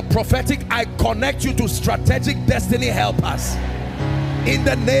 By the prophetic, I connect you to strategic destiny helpers. In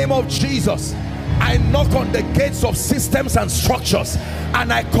the name of Jesus, I knock on the gates of systems and structures,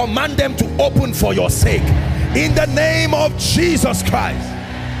 and I command them to open for your sake. In the name of Jesus Christ.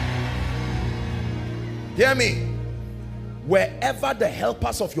 Hear me. Wherever the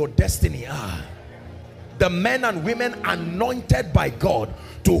helpers of your destiny are, the men and women anointed by God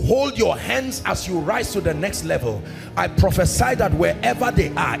to hold your hands as you rise to the next level, I prophesy that wherever they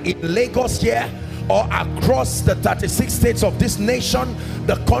are, in Lagos here or across the 36 states of this nation,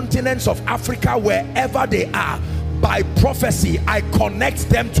 the continents of Africa, wherever they are, by prophecy, I connect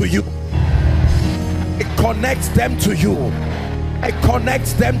them to you. I connect them to you. I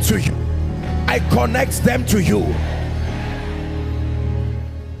connect them to you. I connect them to you.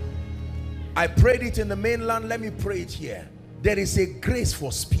 I prayed it in the mainland. Let me pray it here. There is a grace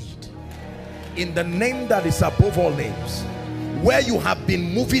for speed. in the name that is above all names, where you have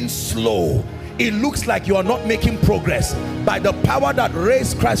been moving slow, it looks like you are not making progress, by the power that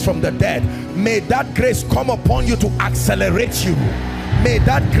raised Christ from the dead, may that grace come upon you to accelerate you. May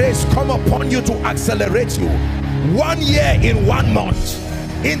that grace come upon you to accelerate you. 1 year in 1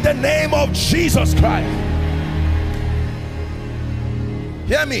 month, in the name of Jesus Christ.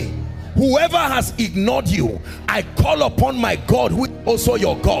 Hear me. Whoever has ignored you, I call upon my God, who is also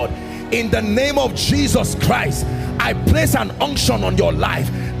your God. In the name of Jesus Christ, I place an unction on your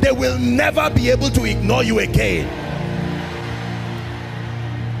life. They will never be able to ignore you again.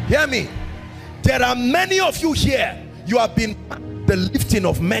 Hear me. There are many of you here, you have been the lifting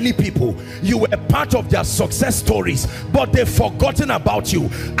of many people. You were part of their success stories, but they've forgotten about you.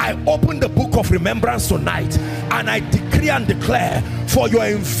 I open the book of remembrance tonight, and I decree and declare, for your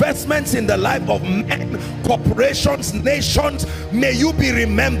investments in the life of men, corporations, nations, may you be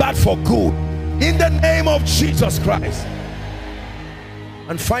remembered for good, in the name of Jesus Christ.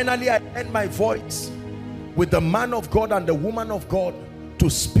 And finally, I end my voice with the man of God and the woman of God to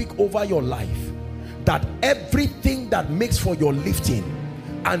speak over your life, that everything that makes for your lifting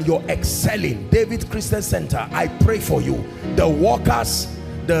and your excelling, David Christian Center, I pray for you, the workers,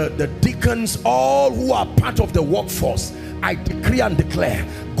 the deacons, all who are part of the workforce, I decree and declare,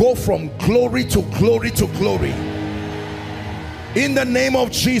 go from glory to glory to glory, in the name of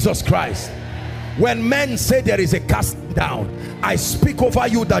Jesus Christ. When men say there is a casting down, I speak over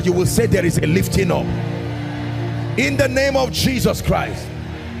you that you will say there is a lifting up, in the name of Jesus Christ.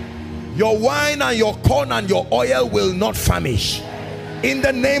 Your wine and your corn and your oil will not famish, in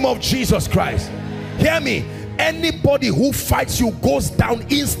the name of Jesus Christ. Hear me. Anybody who fights you goes down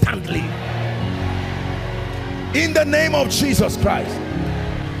instantly, in the name of Jesus Christ.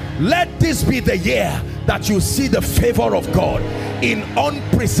 Let this be the year that you see the favor of God in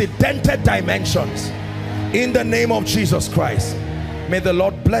unprecedented dimensions, in the name of Jesus Christ. May the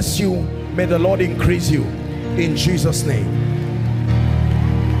Lord bless you. May the Lord increase you, in Jesus' name.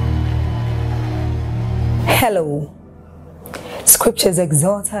 Hello. Scriptures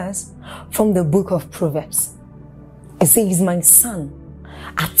exhort us from the book of Proverbs. It says, my son,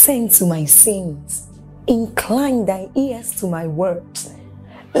 attend to my sayings, incline thy ears to my words,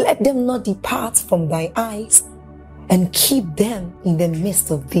 let them not depart from thy eyes, and keep them in the midst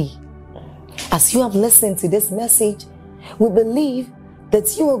of thee. As you have listened to this message, we believe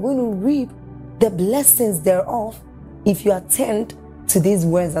that you are going to reap the blessings thereof if you attend to these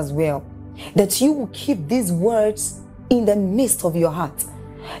words as well. That you will keep these words in the midst of your heart,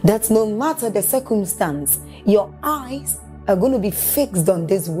 that no matter the circumstance, your eyes are going to be fixed on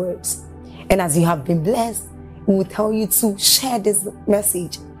these words. And as you have been blessed, we will tell you to share this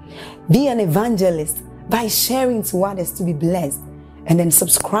message. Be an evangelist by sharing to others to be blessed. And then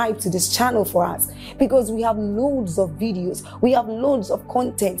subscribe to this channel for us, because we have loads of videos, we have loads of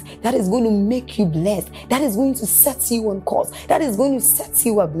content that is going to make you blessed, that is going to set you on course, that is going to set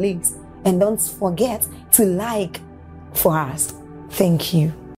you ablaze. And don't forget to like for us. Thank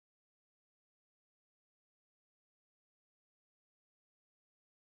you.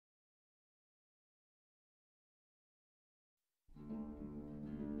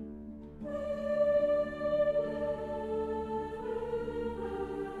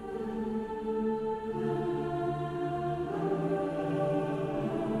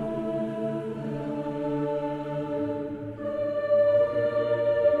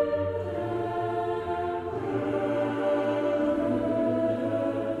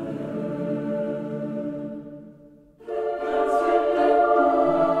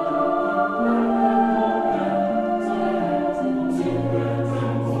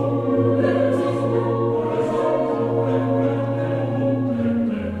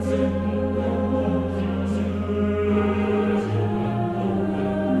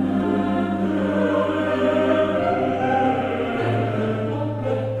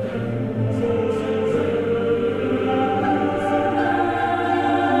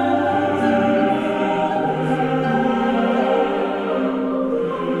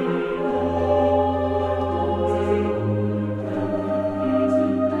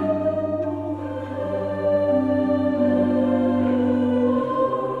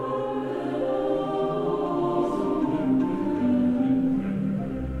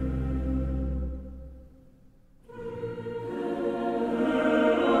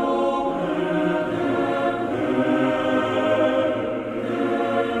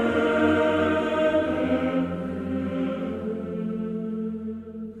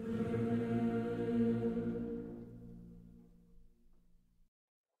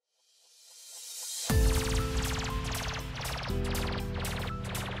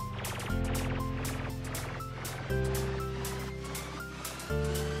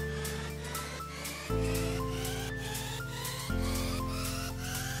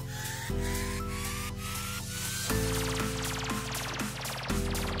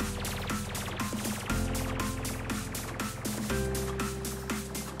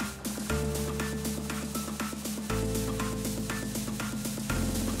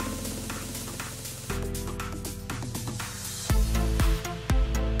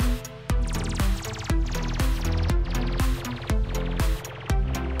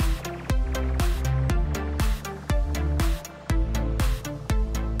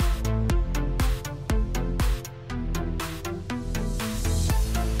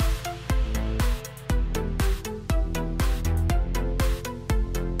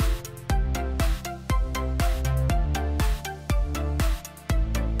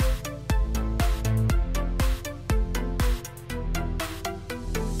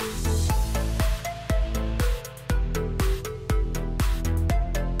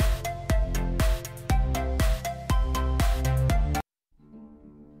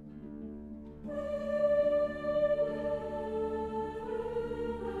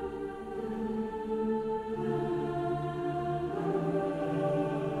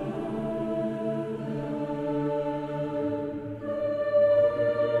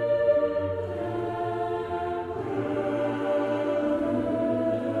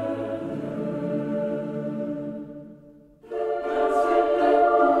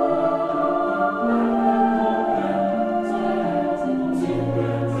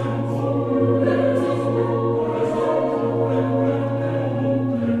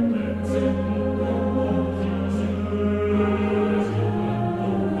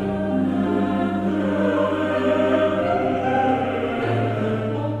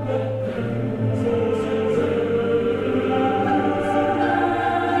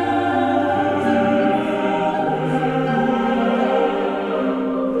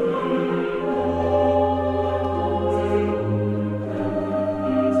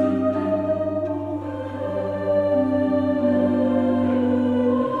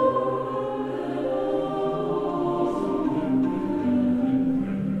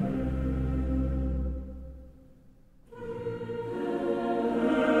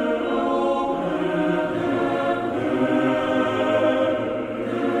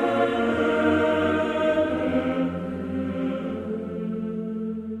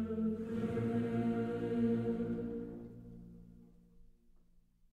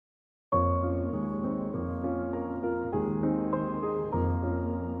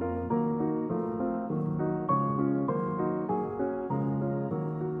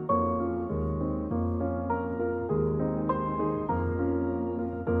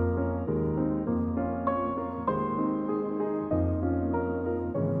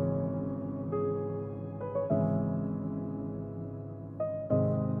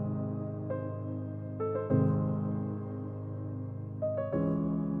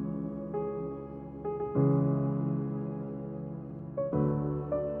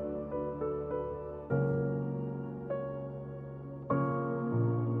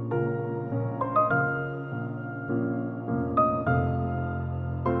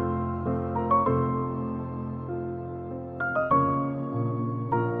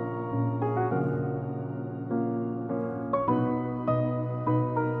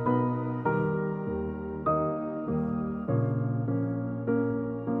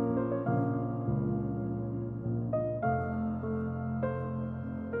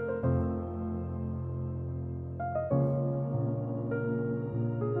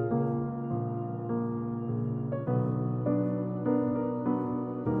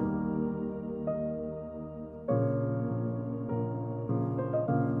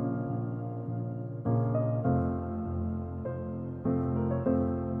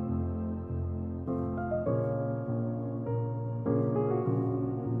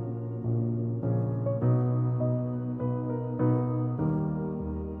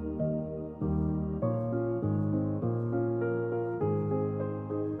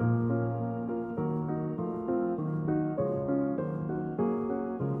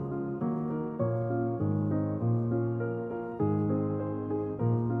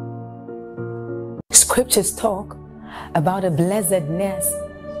 Scriptures talk about a blessedness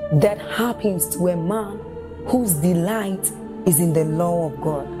that happens to a man whose delight is in the law of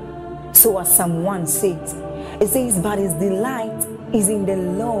God. So as Psalm 1 says, it says, but his delight is in the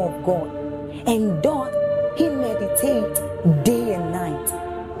law of God, and doth he meditate day and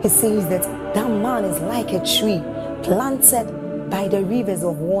night. He says that that man is like a tree planted by the rivers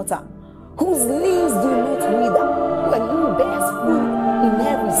of water, whose leaves do not wither, and who bears fruit in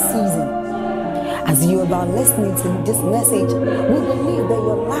every season. As you are about listening to this message, we believe that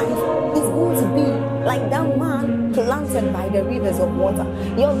your life is going to be like that man planted by the rivers of water.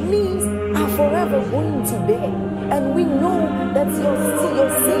 Your leaves are forever going to bear, and we know that your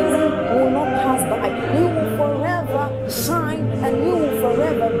season will not pass by. You will forever shine, and you will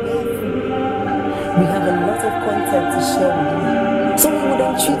forever bear fruit. We have a lot of content to share with you, so we would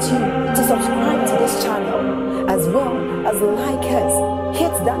entreat you to subscribe to this channel, as well as like us.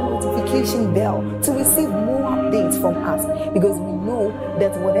 Hit that notification bell to receive more updates from us, because we know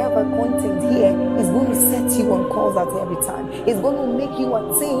that whatever content here is going to set you on course at every time. It's going to make you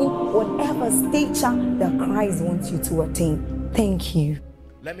attain whatever stature that Christ wants you to attain. Thank you.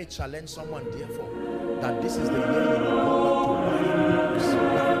 Let me challenge someone, therefore, that this is the year you will go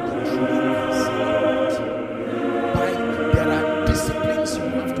back to buying books. There are disciplines you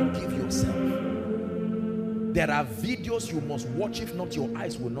have to give yourself. There are videos you must watch, if not your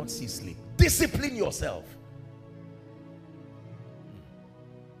eyes will not see sleep. Discipline yourself.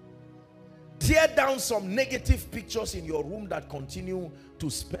 Tear down some negative pictures in your room that continue to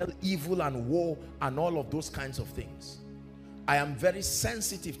spell evil and woe and all of those kinds of things. I am very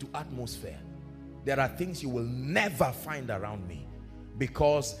sensitive to atmosphere. There are things you will never find around me,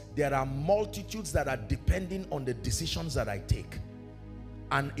 because there are multitudes that are depending on the decisions that I take.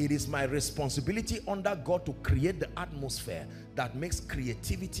 And it is my responsibility under God to create the atmosphere that makes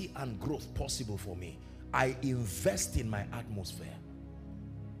creativity and growth possible for me. I invest in my atmosphere.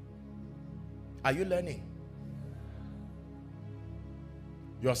 Are you learning?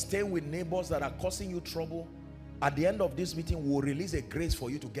 You're staying with neighbors that are causing you trouble. At the end of this meeting, we'll release a grace for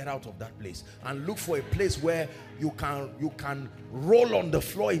you to get out of that place and look for a place where you can roll on the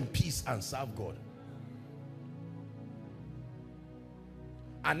floor in peace and serve God.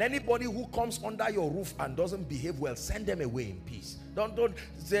 And anybody who comes under your roof and doesn't behave well, send them away in peace. Don't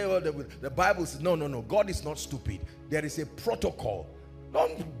say, oh, the Bible says, no. God is not stupid. There is a protocol.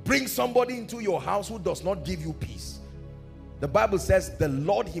 Don't bring somebody into your house who does not give you peace. The Bible says the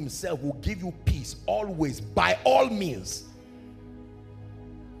Lord himself will give you peace always, by all means.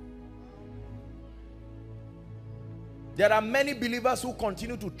 There are many believers who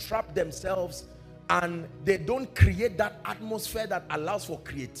continue to trap themselves, and they don't create that atmosphere that allows for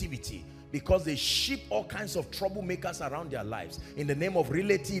creativity, because they ship all kinds of troublemakers around their lives in the name of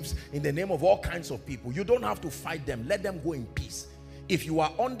relatives, in the name of all kinds of people. You don't have to fight them. Let them go in peace. If you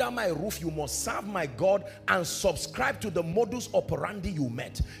are under my roof, you must serve my God and subscribe to the modus operandi you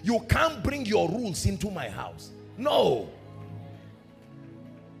met. You can't bring your rules into my house. No.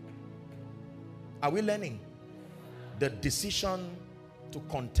 Are we learning? The decision to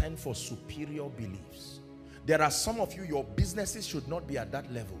contend for superior beliefs. There are some of you, your businesses should not be at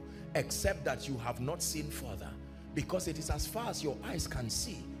that level, except that you have not seen further, because it is as far as your eyes can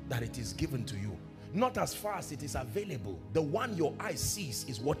see that it is given to you, not as far as it is available. The one your eye sees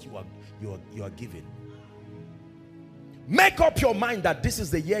is what you are given. Make up your mind that this is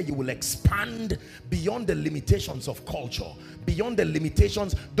the year you will expand beyond the limitations of culture, beyond the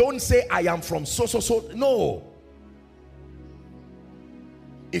limitations. Don't say I am from so. No.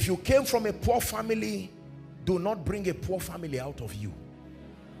 If you came from a poor family, do not bring a poor family out of you.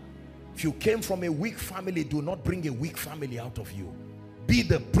 If you came from a weak family, do not bring a weak family out of you. Be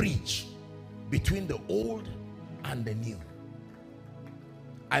the bridge between the old and the new.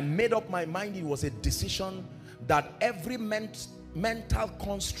 I made up my mind. It was a decision that every mental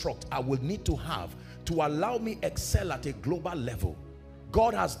construct I will need to have to allow me excel at a global level.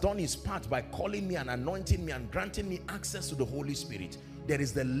 God has done his part by calling me and anointing me and granting me access to the Holy Spirit. There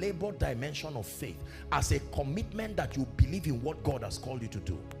is the labor dimension of faith as a commitment that you believe in what God has called you to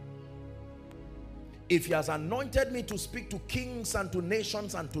do. If he has anointed me to speak to kings and to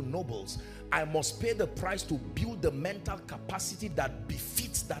nations and to nobles, I must pay the price to build the mental capacity that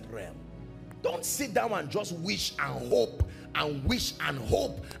befits that realm. Don't sit down and just wish and hope and wish and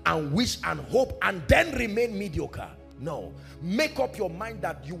hope and wish and hope and then remain mediocre. No. Make up your mind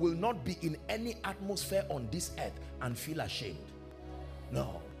that you will not be in any atmosphere on this earth and feel ashamed.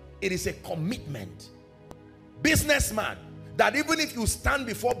 No. It is a commitment. Businessman, that even if you stand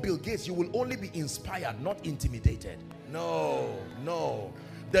before Bill Gates, you will only be inspired, not intimidated. No.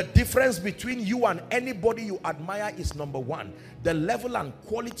 The difference between you and anybody you admire is, number one, the level and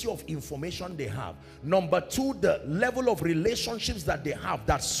quality of information they have. Number two, the level of relationships that they have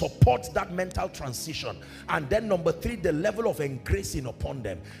that support that mental transition. And then number three, the level of engracing upon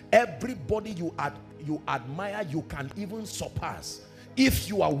them. Everybody you admire, you can even surpass if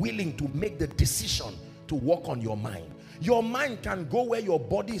you are willing to make the decision to work on your mind. Your mind can go where your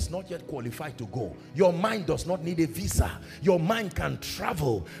body is not yet qualified to go. Your mind does not need a visa. Your mind can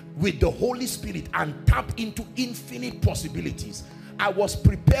travel with the Holy Spirit and tap into infinite possibilities. I was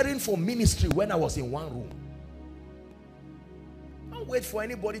preparing for ministry when I was in one room. Don't wait for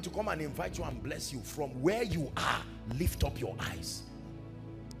anybody to come and invite you and bless you. From where you are, lift up your eyes.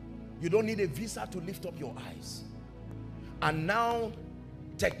 You don't need a visa to lift up your eyes. And now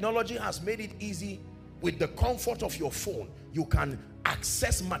technology has made it easy. With the comfort of your phone, you can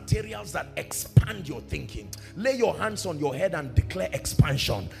access materials that expand your thinking. Lay your hands on your head and declare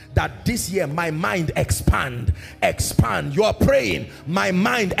expansion. That this year my mind expand. You are praying, my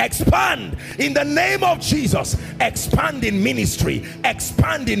mind expand in the name of Jesus. Expand in ministry,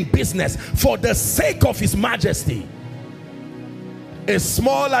 expand in business for the sake of His Majesty. A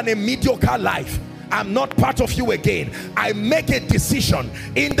small and a mediocre life, I'm not part of you again. I make a decision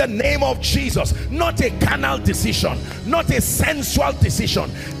in the name of Jesus. Not a carnal decision, not a sensual decision,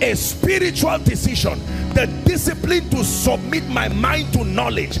 a spiritual decision. The discipline to submit my mind to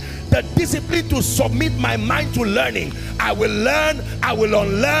knowledge, the discipline to submit my mind to learning. I will learn, I will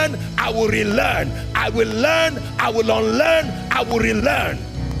unlearn, I will relearn. I will learn, I will unlearn, I will relearn.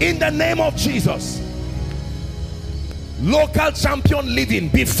 In the name of Jesus. Local champion living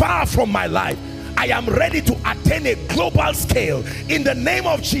be far from my life. I am ready to attain a global scale in the name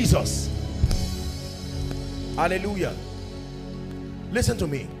of Jesus. Hallelujah. Listen to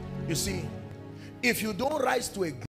me. You see, if you don't rise to a